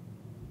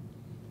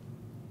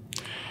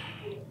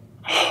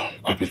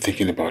 I've been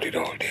thinking about it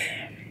all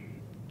day.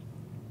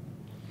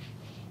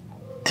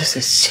 This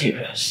is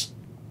serious.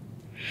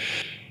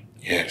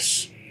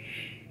 Yes.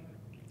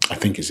 I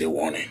think it's a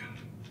warning.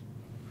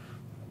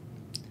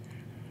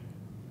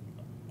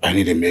 I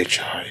need a male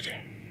child.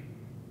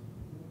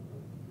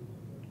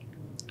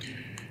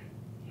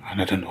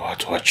 And I don't know how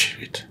to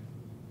achieve it.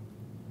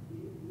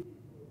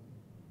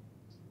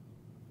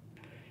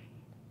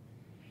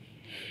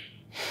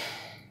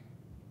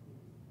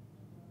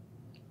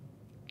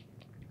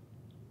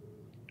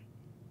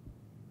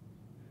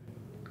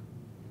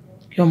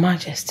 Your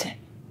Majesty,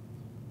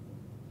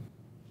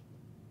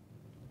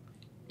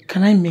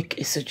 can I make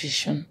a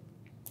suggestion?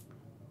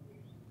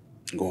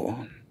 Go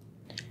on.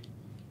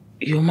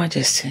 Your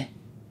Majesty,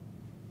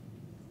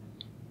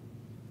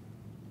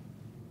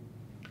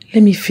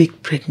 let me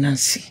fake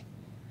pregnancy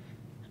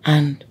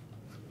and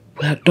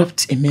we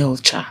adopt a male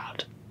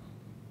child.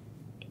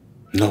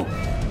 No.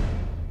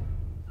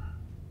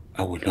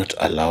 I will not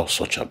allow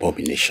such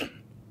abomination.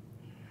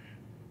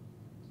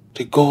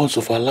 The gods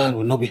of our land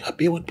will not be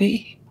happy with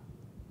me.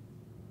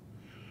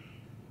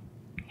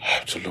 I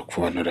have to look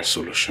for another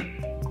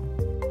solution.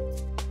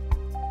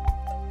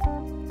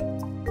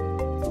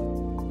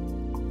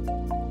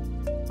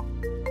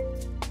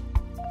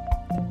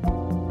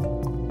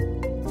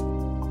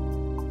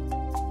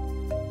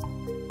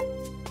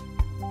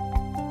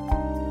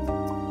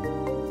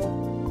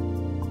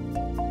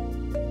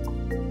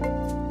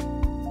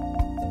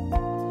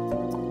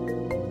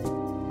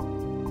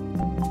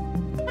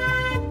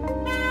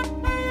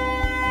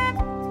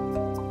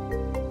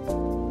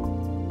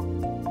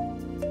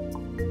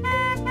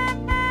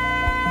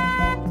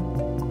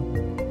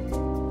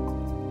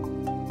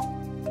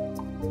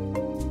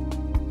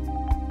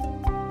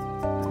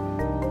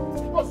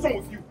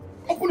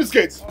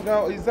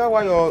 Now, is that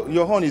why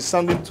your horn is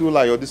sounding too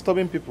loud? You're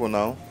disturbing people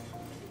now.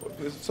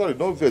 Sorry,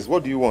 no verse.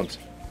 What do you want?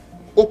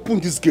 Open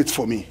this gate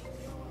for me.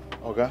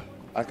 Okay,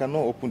 I cannot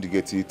open the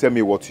gate. You tell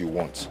me what you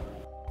want.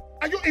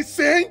 Are you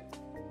insane?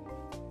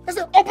 I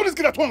said, open this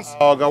gate at once.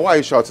 Okay, why are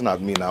you shouting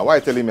at me now? Why are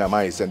you telling me am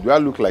I insane? Do I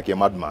look like a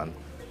madman?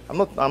 I'm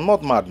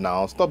not mad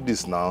now. Stop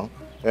this now.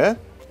 Eh?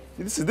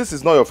 This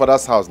is not your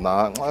father's house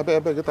now. I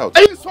better get out.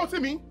 Are you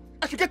insulting me?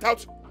 I should get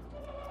out.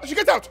 I should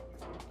get out.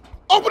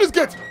 Open this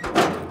gate.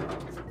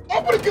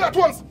 Open this gate at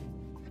once!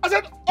 I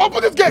said, open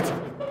this gate!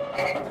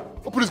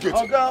 Open this gate!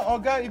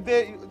 Oga, if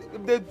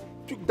they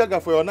took dagger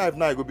for your knife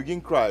now, you go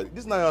begin cry.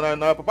 This is not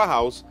your papa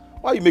house.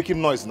 Why are you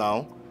making noise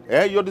now?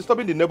 Eh? You're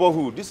disturbing the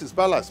neighborhood. This is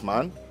palace,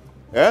 man.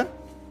 Eh?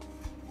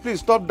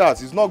 Please stop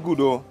that. It's not good,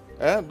 oh.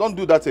 Eh? Don't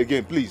do that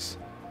again, please.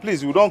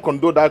 Please, we don't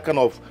condone that kind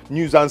of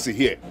nuisance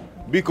here.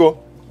 Biko,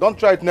 don't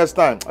try it next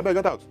time. I better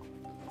get out.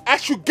 I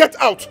should get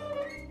out!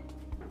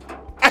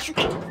 I should...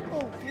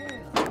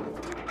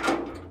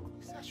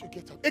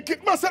 A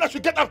gate man said I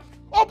should get out.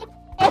 Open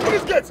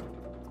this gate.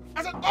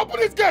 I said, open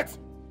this gate.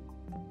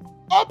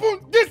 Open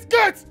this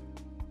gate.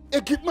 A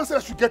gate man said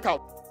I should get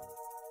out.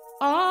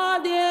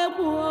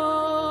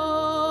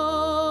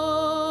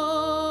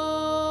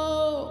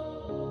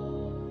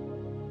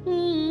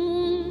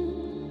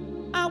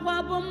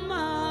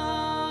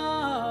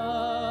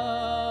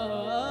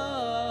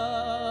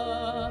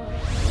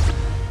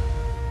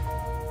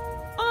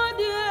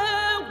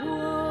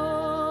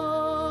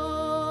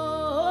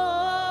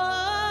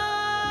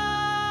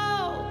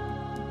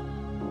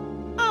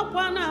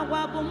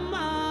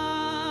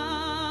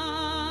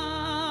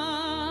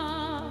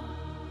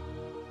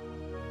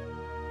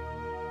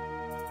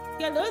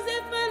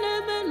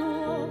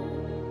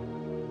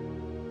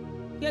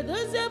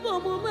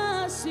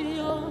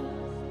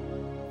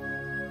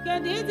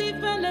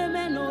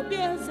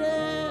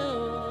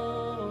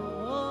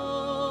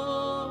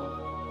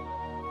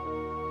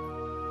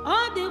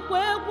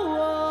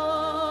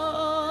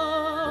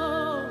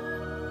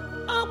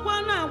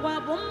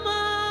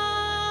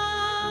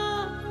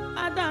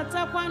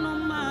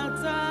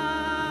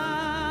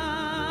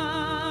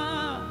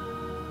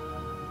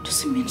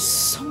 Does it mean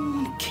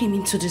someone came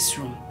into this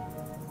room?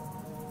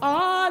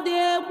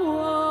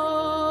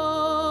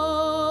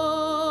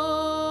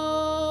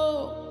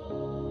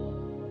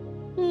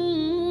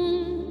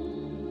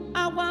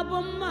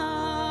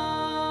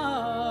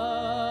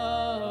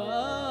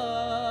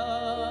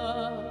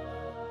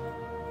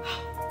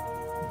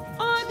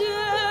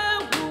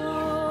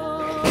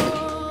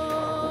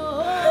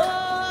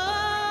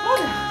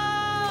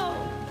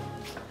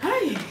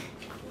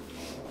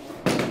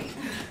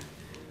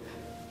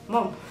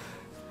 Mom.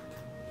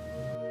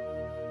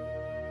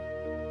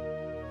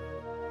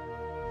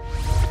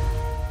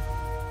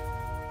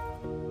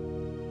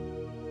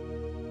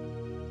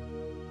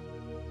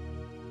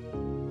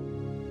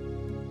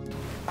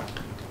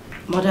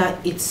 Mother,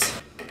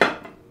 it's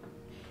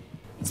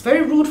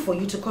very rude for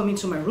you to come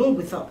into my room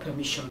without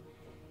permission.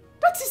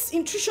 That is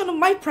intrusion on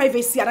my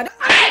privacy. And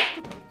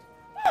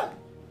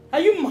Are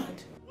you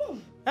mad?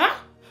 Mom. Huh?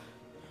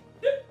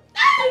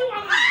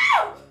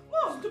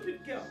 Mom,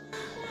 stupid girl.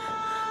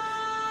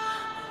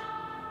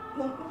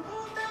 Mom,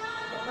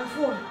 my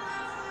phone.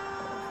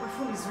 My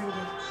phone is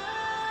ringing.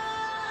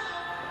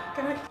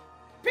 Can I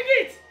pick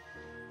it?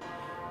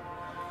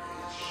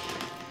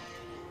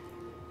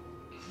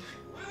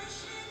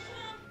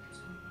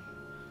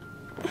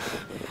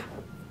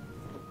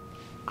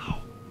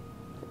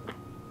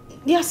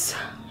 Yes,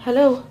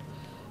 hello.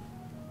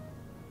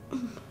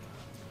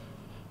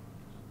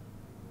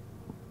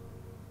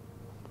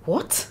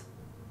 What?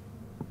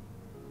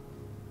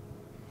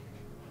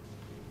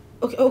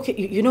 Okay,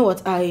 you know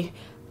what? I'm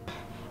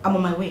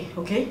on my way,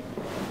 okay?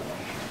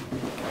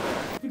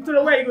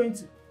 Victoria, where are you going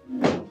to?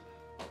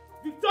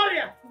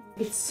 Victoria!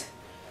 It's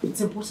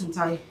important.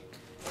 I'll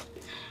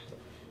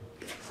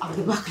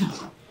be back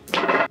now.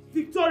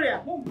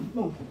 Victoria!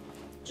 Mom,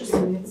 just a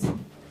minute.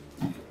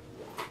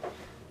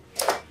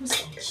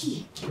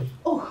 key.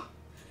 Oh,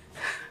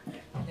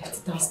 left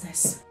it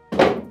downstairs.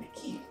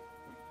 Key.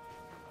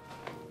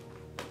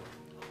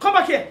 Come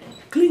back here.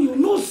 Clean your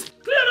nose.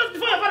 Clean your nose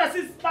before your father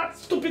sees that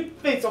stupid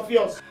face of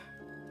yours.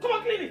 Come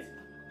on, clean it.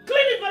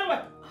 Clean it very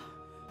well.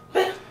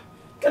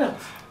 Get out.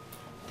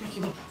 Thank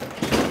you.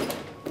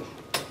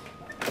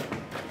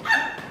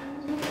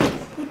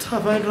 What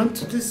have I done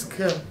to this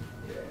girl?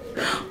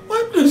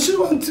 Why does she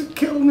want to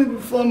kill me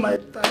before my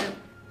time?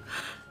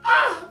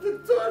 Ah,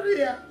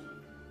 Victoria!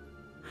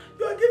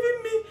 You are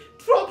giving me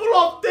trouble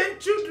of 10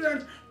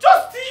 children.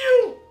 Just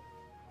you!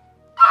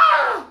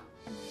 Ah!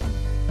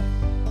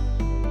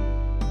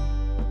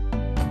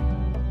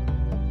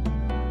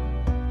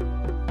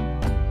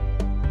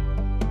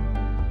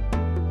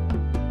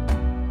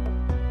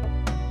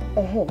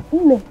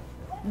 Nne,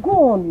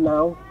 go on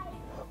now.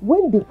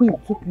 When the queen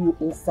took you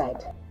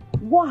inside,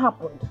 what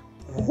happened?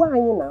 Why are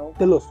you now?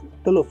 Tell us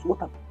what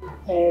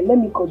happened. Let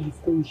me cut the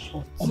story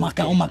short.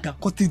 Omaka,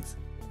 cut it.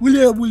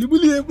 William.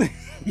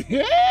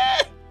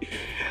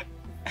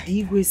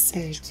 Igwe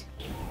said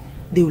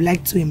they would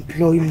like to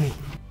employ me.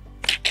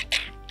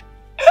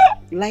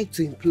 Like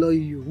to employ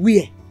you?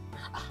 Where?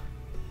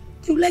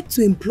 They would like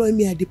to employ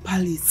me at the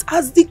palace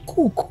as the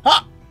cook.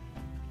 Ha!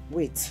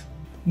 Wait,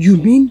 you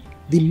mean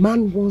the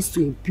man wants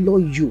to employ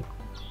you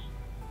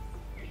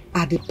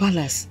at the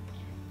palace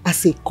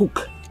as a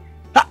cook?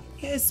 Ha!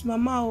 Yes,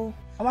 Mama.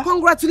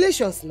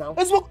 Congratulations now.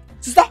 Let's walk.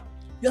 Sister,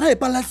 you're not a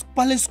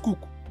palace cook.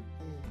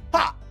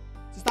 Ha!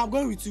 Sister, I'm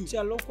going with you.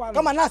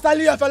 Come on, now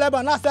Sally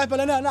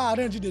now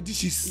arrange the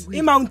dishes.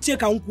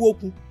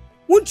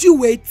 Won't you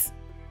wait?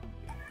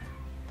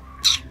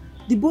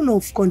 The bone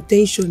of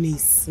contention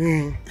is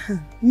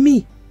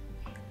me.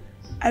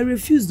 I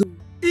refuse.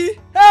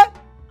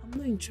 I'm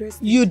not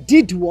interested. You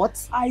did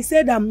what? I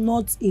said I'm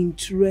not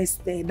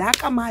interested.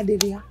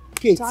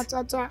 Kate.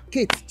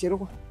 Kate,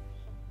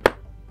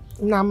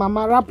 na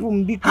mama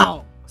rapum biko.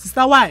 How?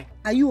 Sister, why?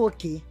 Are you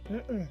okay?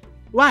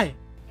 Why?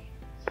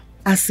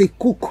 As a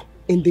cook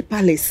in the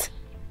palace.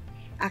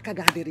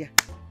 Akagaderia.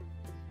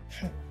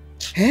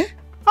 Eh?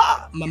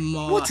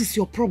 Mama. What is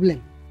your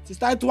problem?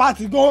 Sister, it want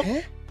to go.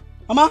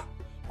 Mama,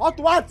 what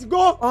to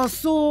go?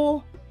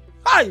 Also.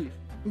 Hi.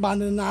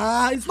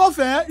 Banana, it's not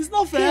fair. It's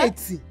not fair.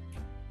 Kate.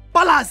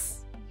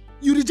 Palace,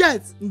 you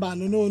reject.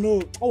 Banana,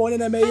 no. Oh, one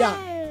in me ya.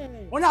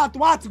 One out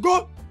to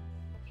go.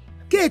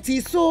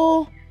 Kate,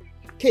 so.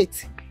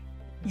 Kate,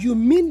 you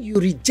mean you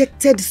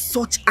rejected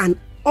such an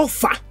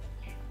offer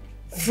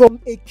from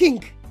a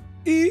king?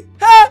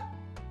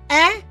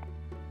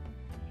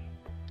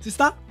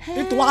 Sister,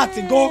 it want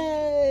to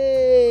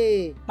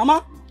go.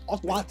 Mama,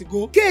 it want to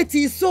go.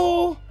 Kate,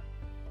 so.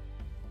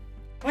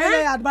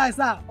 Advice,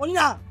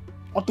 Onya,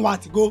 it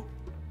want to go.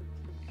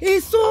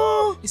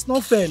 So. It's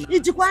not fair.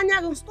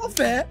 It's not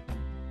fair.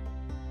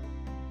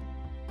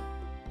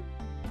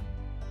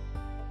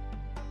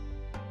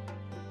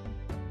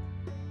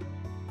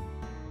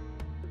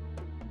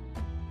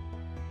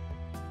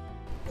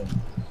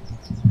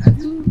 Have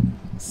you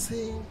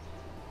seen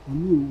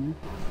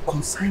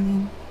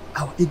concerning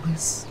our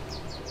Igwe's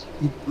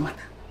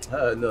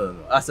matter? No.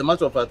 As a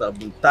matter of fact, I've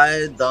been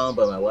tied down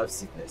by my wife's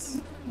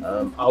sickness.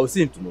 I will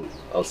see him tomorrow.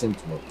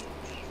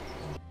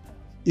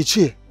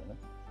 Ichie,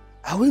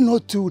 are we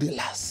not too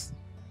relaxed?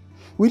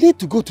 We need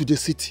to go to the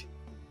city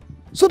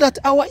so that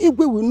our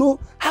Igwe will know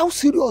how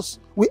serious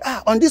we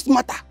are on this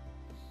matter.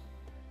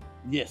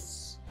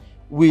 Yes,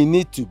 we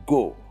need to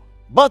go.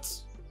 But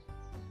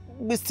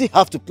we still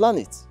have to plan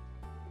it.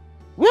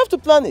 We have to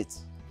plan it.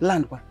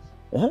 Plan what?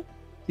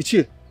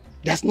 Ichie,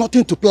 there's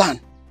nothing to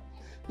plan.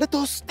 Let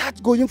us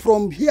start going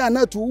from here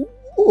now to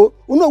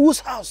Uno's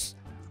house.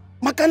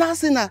 Makana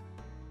sena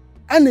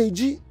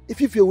aneji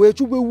ifife we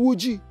chube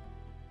wuji.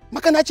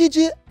 Makana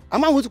chiji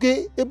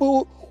amahutuke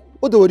ebo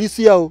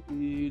odowarisi yao.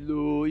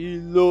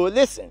 Ilo,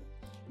 listen.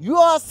 You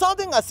are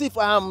sounding as if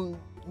I am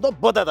not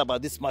bothered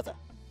about this matter.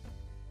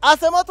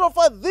 As a matter of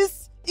fact,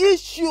 this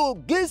issue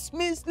gives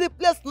me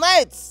sleepless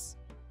nights.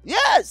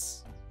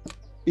 Yes.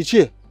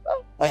 Ichie,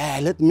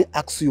 let me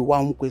ask you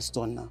one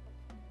question now.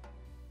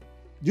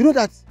 Do you know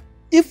that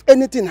if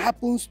anything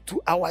happens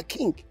to our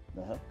king,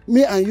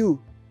 me and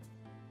you,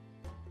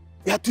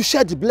 we have to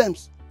share the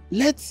blames.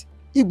 Let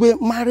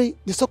Igwe marry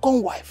the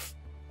second wife.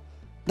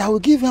 That will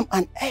give him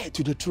an heir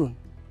to the throne.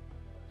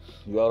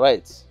 You are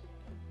right.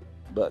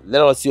 But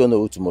let us see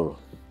Ono tomorrow.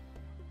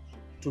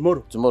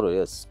 Tomorrow? Tomorrow,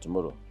 yes,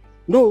 tomorrow.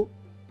 No.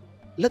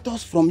 Let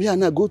us from here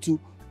now go to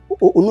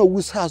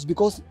Ono's house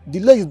because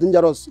delay is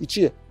dangerous.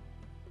 Ichie.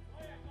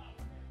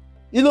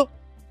 You know,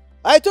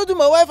 I told you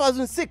my wife has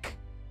been sick.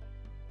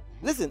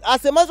 Listen,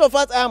 as a matter of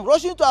fact, I am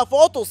rushing to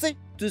Afo to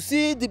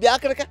see the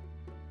Biakreka.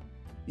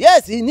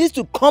 Yes, he needs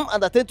to come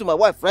and attend to my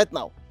wife right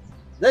now.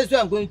 That's where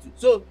I'm going to.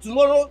 So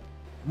tomorrow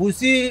we'll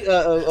see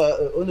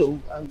Ono.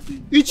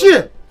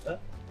 Ichie!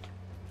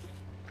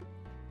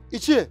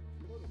 Ichie,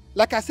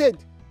 like I said,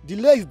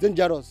 delay is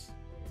dangerous.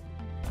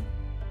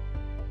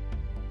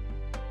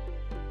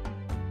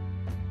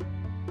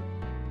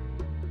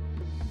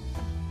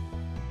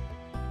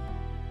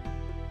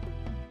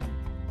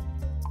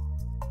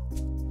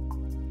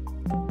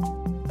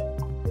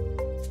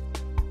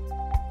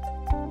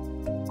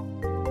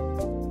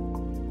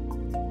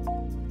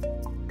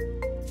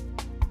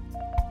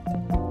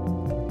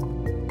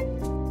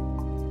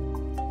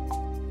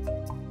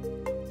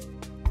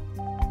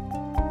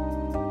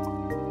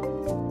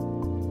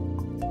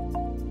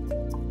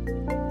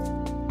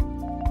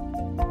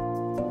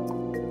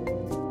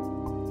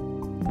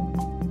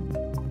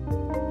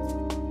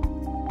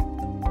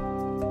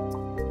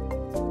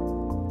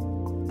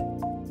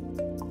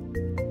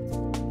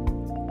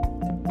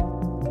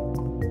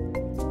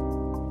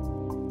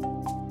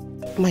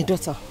 My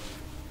daughter,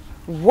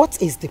 what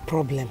is the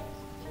problem?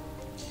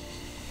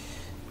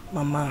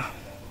 Mama,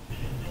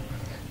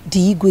 the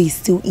ego is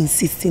still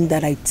insisting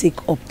that I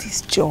take up this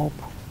job.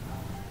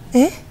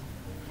 Eh?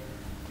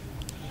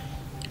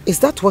 Is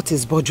that what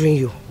is bothering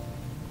you?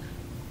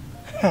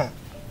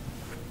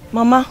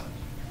 Mama,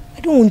 I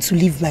don't want to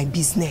leave my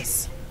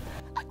business.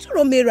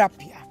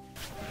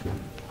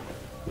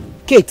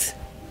 Kate,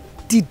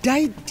 did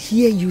I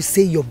hear you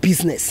say your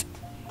business?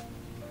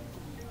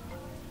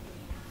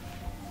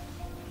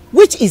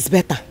 Which is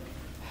better?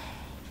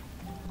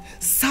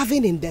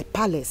 Serving in the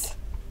palace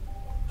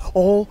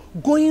or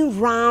going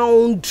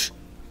round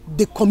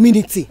the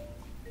community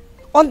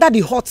under the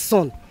hot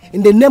sun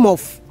in the name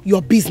of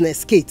your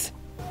business, Kate?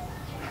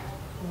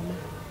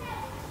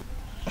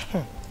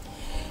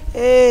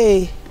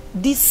 Hey,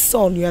 this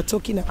son you are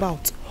talking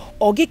about,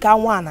 Ogika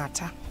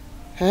Wanata.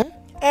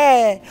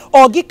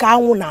 Ogika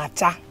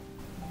Wanata.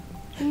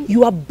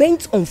 You are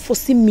bent on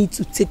forcing me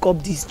to take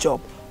up this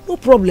job. No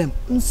problem.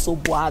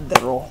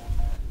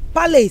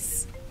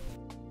 Palace.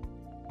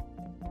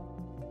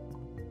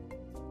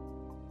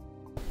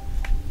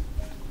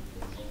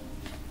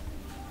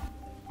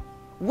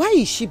 Why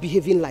is she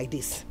behaving like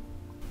this?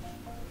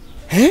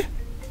 Eh?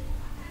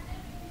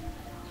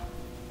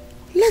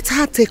 Let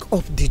her take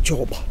up the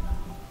job.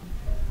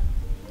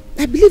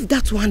 I believe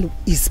that one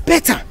is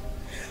better.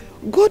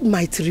 God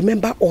might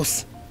remember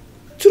us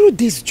through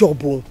this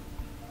job.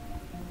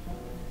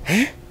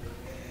 Eh?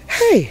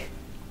 Hey!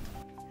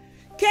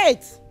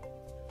 Kate!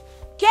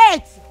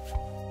 Kate!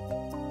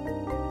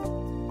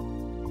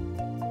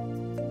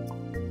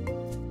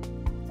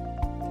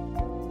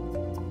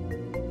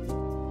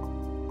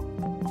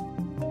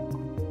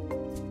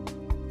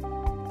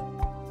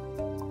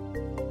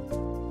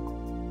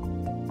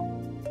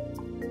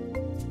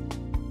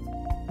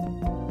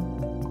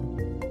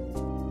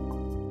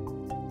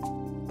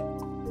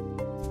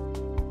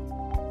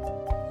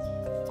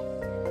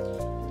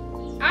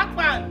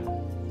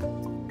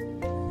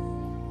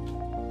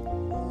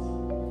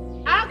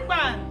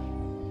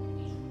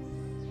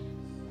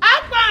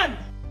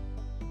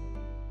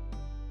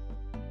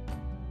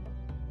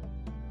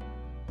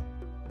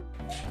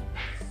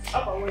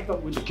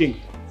 With the king.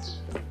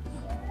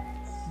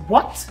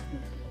 What?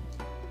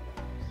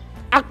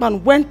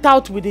 Akman went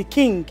out with the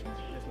king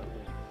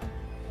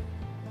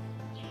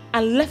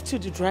and left you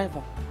the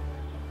driver.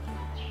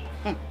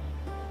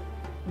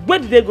 Where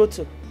did they go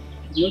to?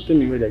 You don't tell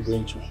me where they're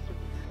going to.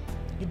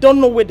 You don't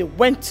know where they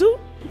went to?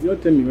 You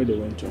don't tell me where they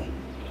went to.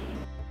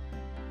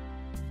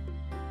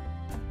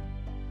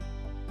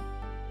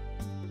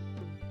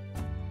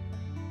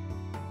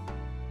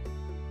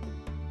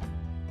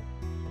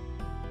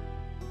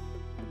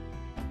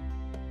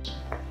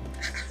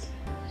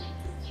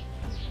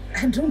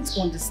 I don't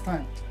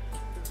understand.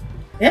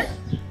 Eh?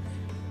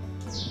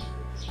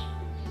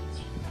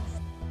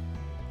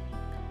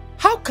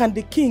 How can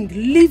the king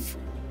live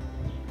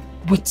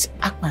with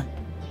Akman,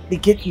 the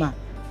gate man,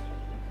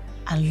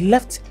 and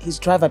left his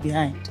driver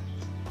behind?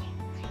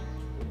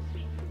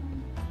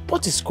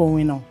 What is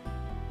going on?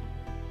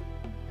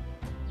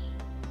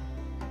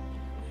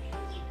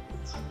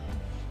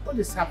 What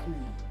is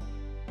happening?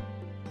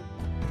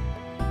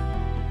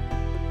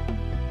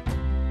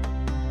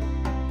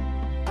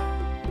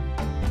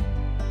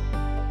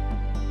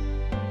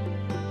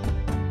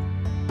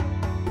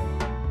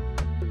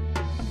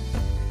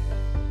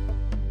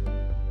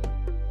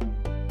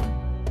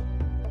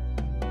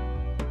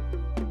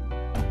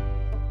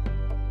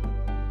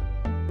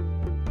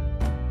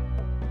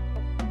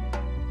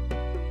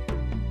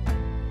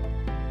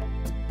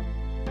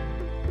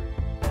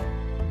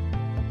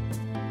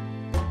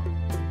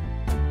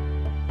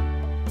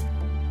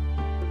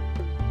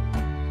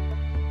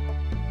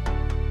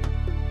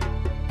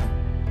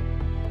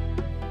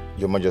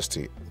 Your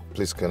Majesty,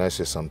 please, can I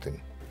say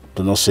something?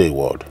 Do not say a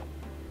word.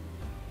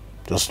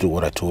 Just do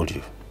what I told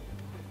you.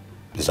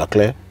 Is that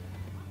clear?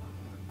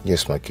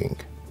 Yes, my king.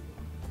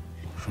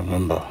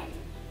 Remember,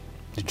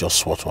 you just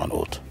swore to an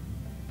oath.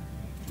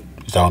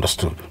 Is that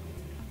understood?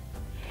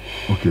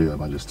 Okay, Your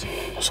Majesty.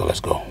 So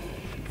let's go.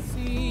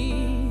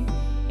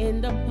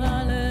 In the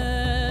palace,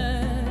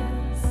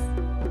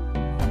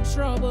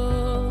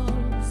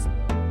 troubles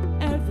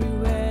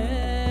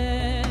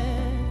everywhere,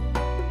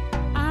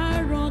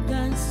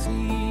 arrogancy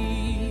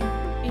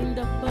in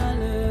the palace.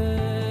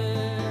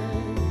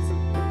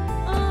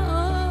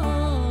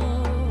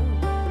 Oh,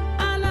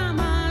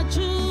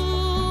 Alamaju,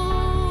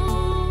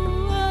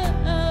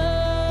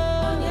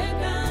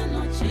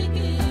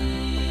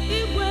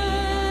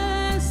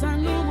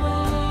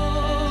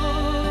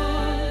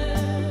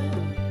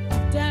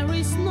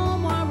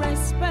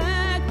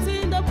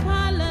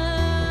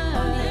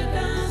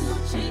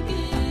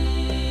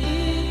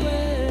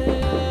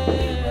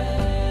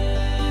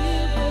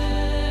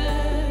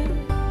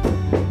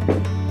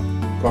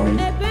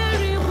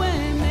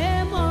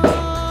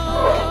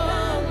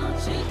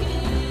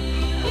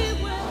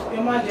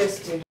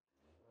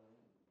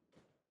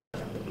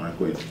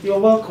 You're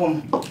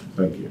welcome.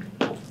 Thank you.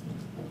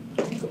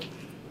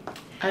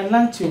 I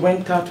learned you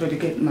went out with the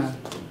gate man.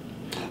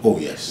 Oh,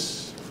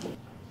 yes.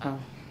 Oh.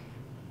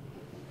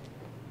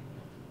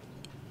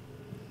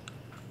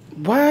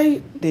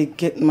 Why the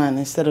gate man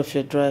instead of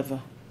your driver?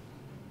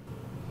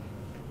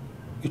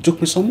 You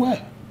took me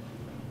somewhere.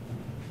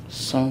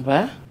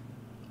 Somewhere?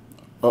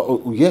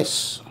 Oh,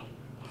 yes.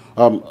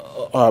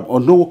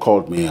 Onowo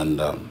called me and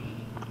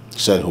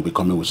said he'll be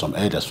coming with some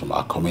elders from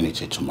our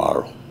community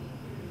tomorrow.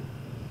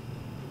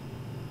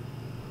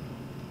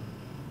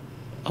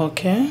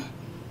 Okay.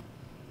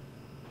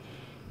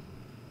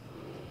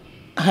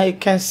 I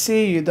can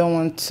see you don't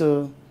want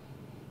to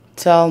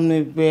tell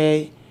me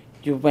where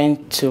you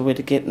went to with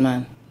the gate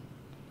man.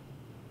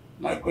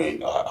 My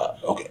queen,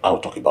 okay,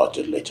 I'll talk about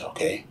it later,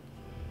 okay?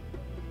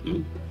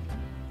 Hmm?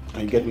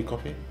 Can you get me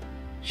coffee?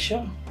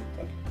 Sure.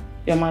 Thank you.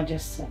 Your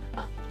Majesty.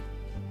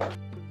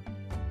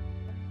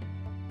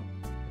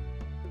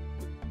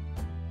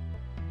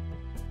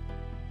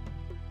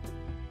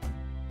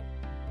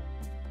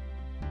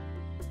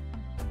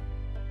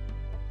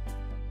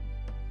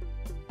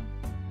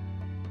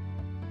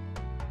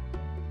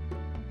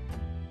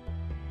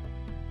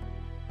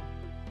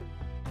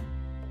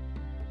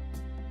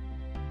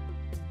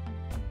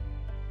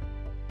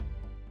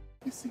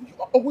 Listen, you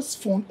are always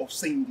fond of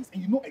saying this,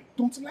 and you know I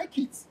don't like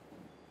it.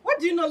 What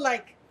do you not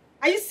like?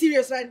 Are you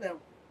serious right now?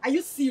 Are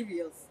you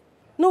serious?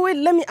 No, wait,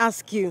 let me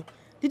ask you.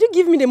 Did you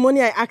give me the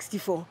money I asked you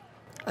for?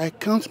 I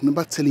can't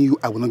remember telling you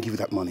I will not give you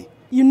that money.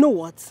 You know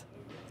what?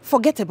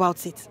 Forget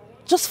about it.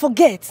 Just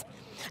forget.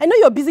 I know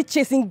you're busy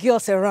chasing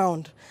girls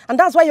around, and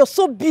that's why you're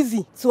so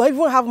busy, so I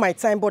even have my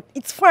time, but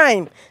it's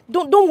fine.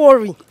 Don't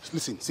worry.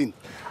 Listen, Sin,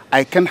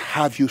 I can't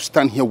have you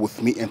stand here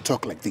with me and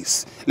talk like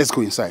this. Let's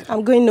go inside.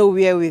 I'm going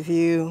nowhere with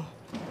you.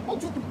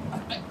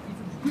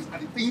 These are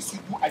the things you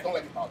do I don't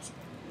like about you.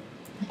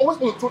 You always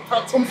want to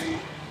throw something.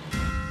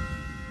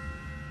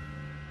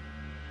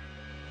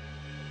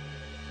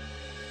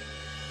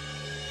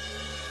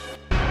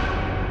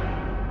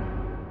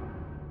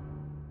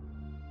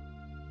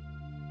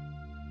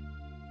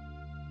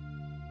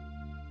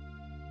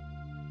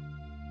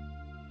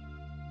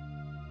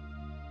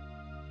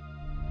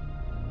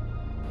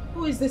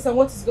 Who is this and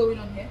what is going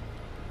on here?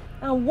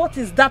 And what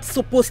is that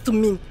supposed to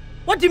mean?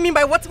 What do you mean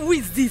by what? Who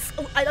is this?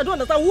 I don't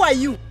understand. Who are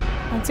you?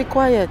 Auntie,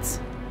 quiet.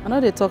 I know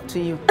they talk to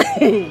you.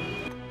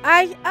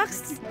 I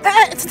asked...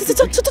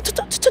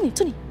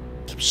 Tony,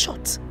 keep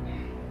short.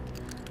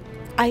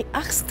 I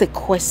asked the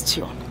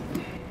question.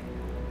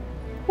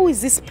 Who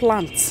is this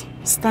plant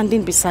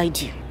standing beside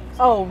you?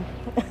 Oh,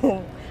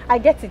 I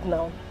get it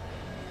now.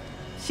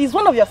 She's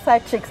one of your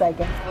side chicks, I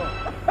guess.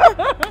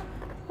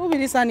 Who be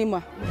this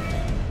animal?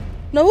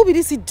 Now, who be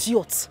this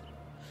idiot?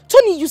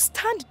 Tony, you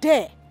stand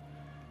there.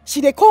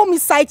 They call me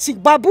side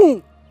chick,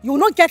 baboon. You will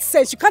not get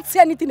sense. You can't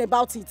say anything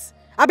about it.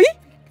 Abi?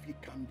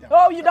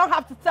 Oh, you don't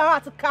have to tell her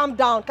to calm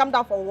down. Calm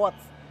down for what?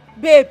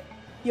 Babe,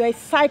 you're a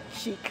side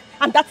chick.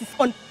 And that is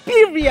on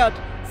period.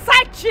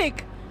 Side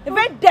chick. A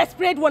very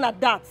desperate one at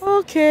that.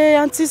 Okay,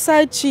 auntie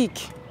side chick.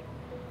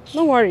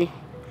 Don't worry.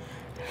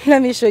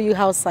 Let me show you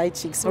how side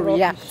chicks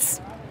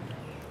react.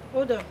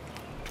 Hold on.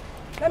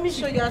 Let me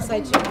show you how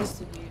side chick is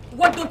to be.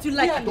 What don't you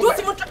like? Yeah, don't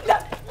even try.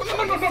 No!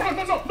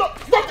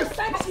 Stop this!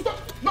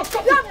 No,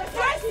 stop it!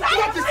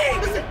 Stop this!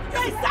 Listen,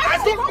 I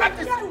don't like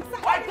this!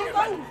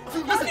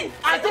 Listen,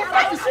 I don't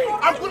like this!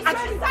 I'm good at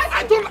it!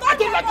 I don't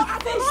like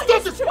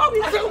this! Stop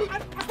this!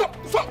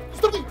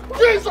 Stop it!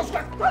 Jesus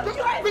Christ!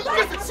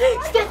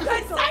 Stop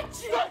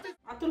this!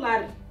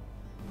 Atulari.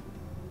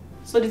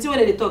 So the thing when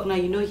they talk now,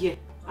 you know here.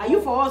 Are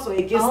you for us or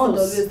against us? I don't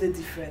always the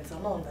difference. I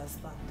don't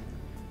understand.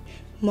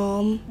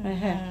 Mom,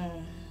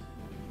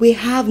 we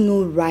have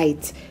no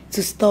right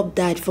to stop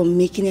Dad from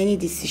making any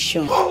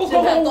decision. Can you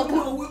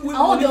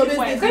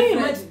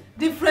imagine?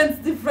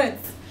 Different.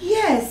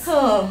 Yes,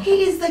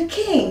 he is the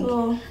king,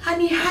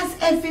 and he has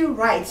every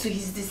right to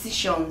his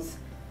decisions.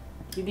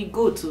 You be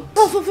good too.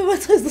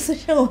 What is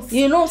decisions?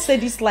 You don't say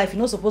this life,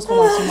 you're not supposed to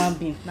come as human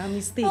being. Now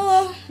mistake.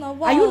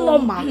 Are you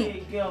normal?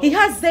 He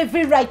has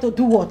every right to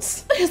do what?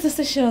 His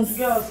decisions.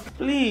 Girls,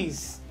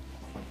 please.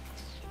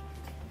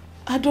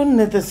 I don't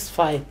need this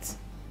fight.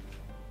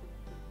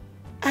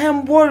 I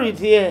am worried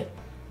here.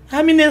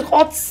 I'm in a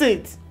hot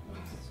seat.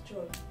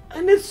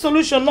 I need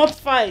solution, not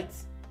fight.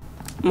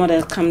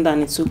 Mother, calm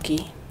down. It's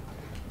okay.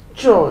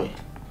 Joy.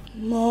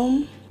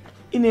 Mom?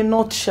 In a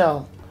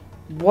nutshell,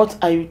 what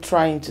are you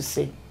trying to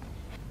say?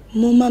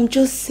 Mom, I'm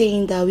just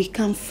saying that we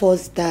can't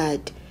force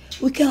Dad.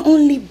 We can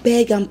only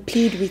beg and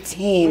plead with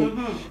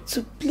him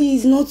to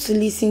please not to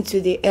listen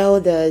to the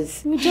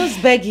elders. We just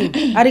beg him.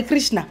 Hare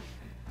Krishna.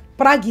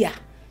 Pragya.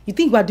 You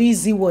think we're doing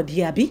Z word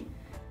here, Abi?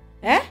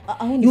 Eh?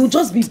 You'll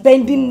just be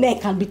bending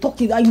neck and be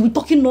talking, you'll be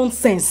talking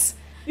nonsense.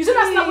 You see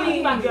that's not when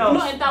you not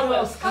enter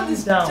well.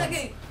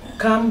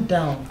 Calm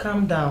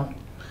down.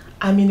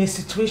 I'm in a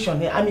situation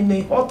here. I'm in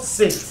a hot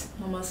seat.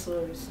 Mama,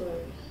 sorry.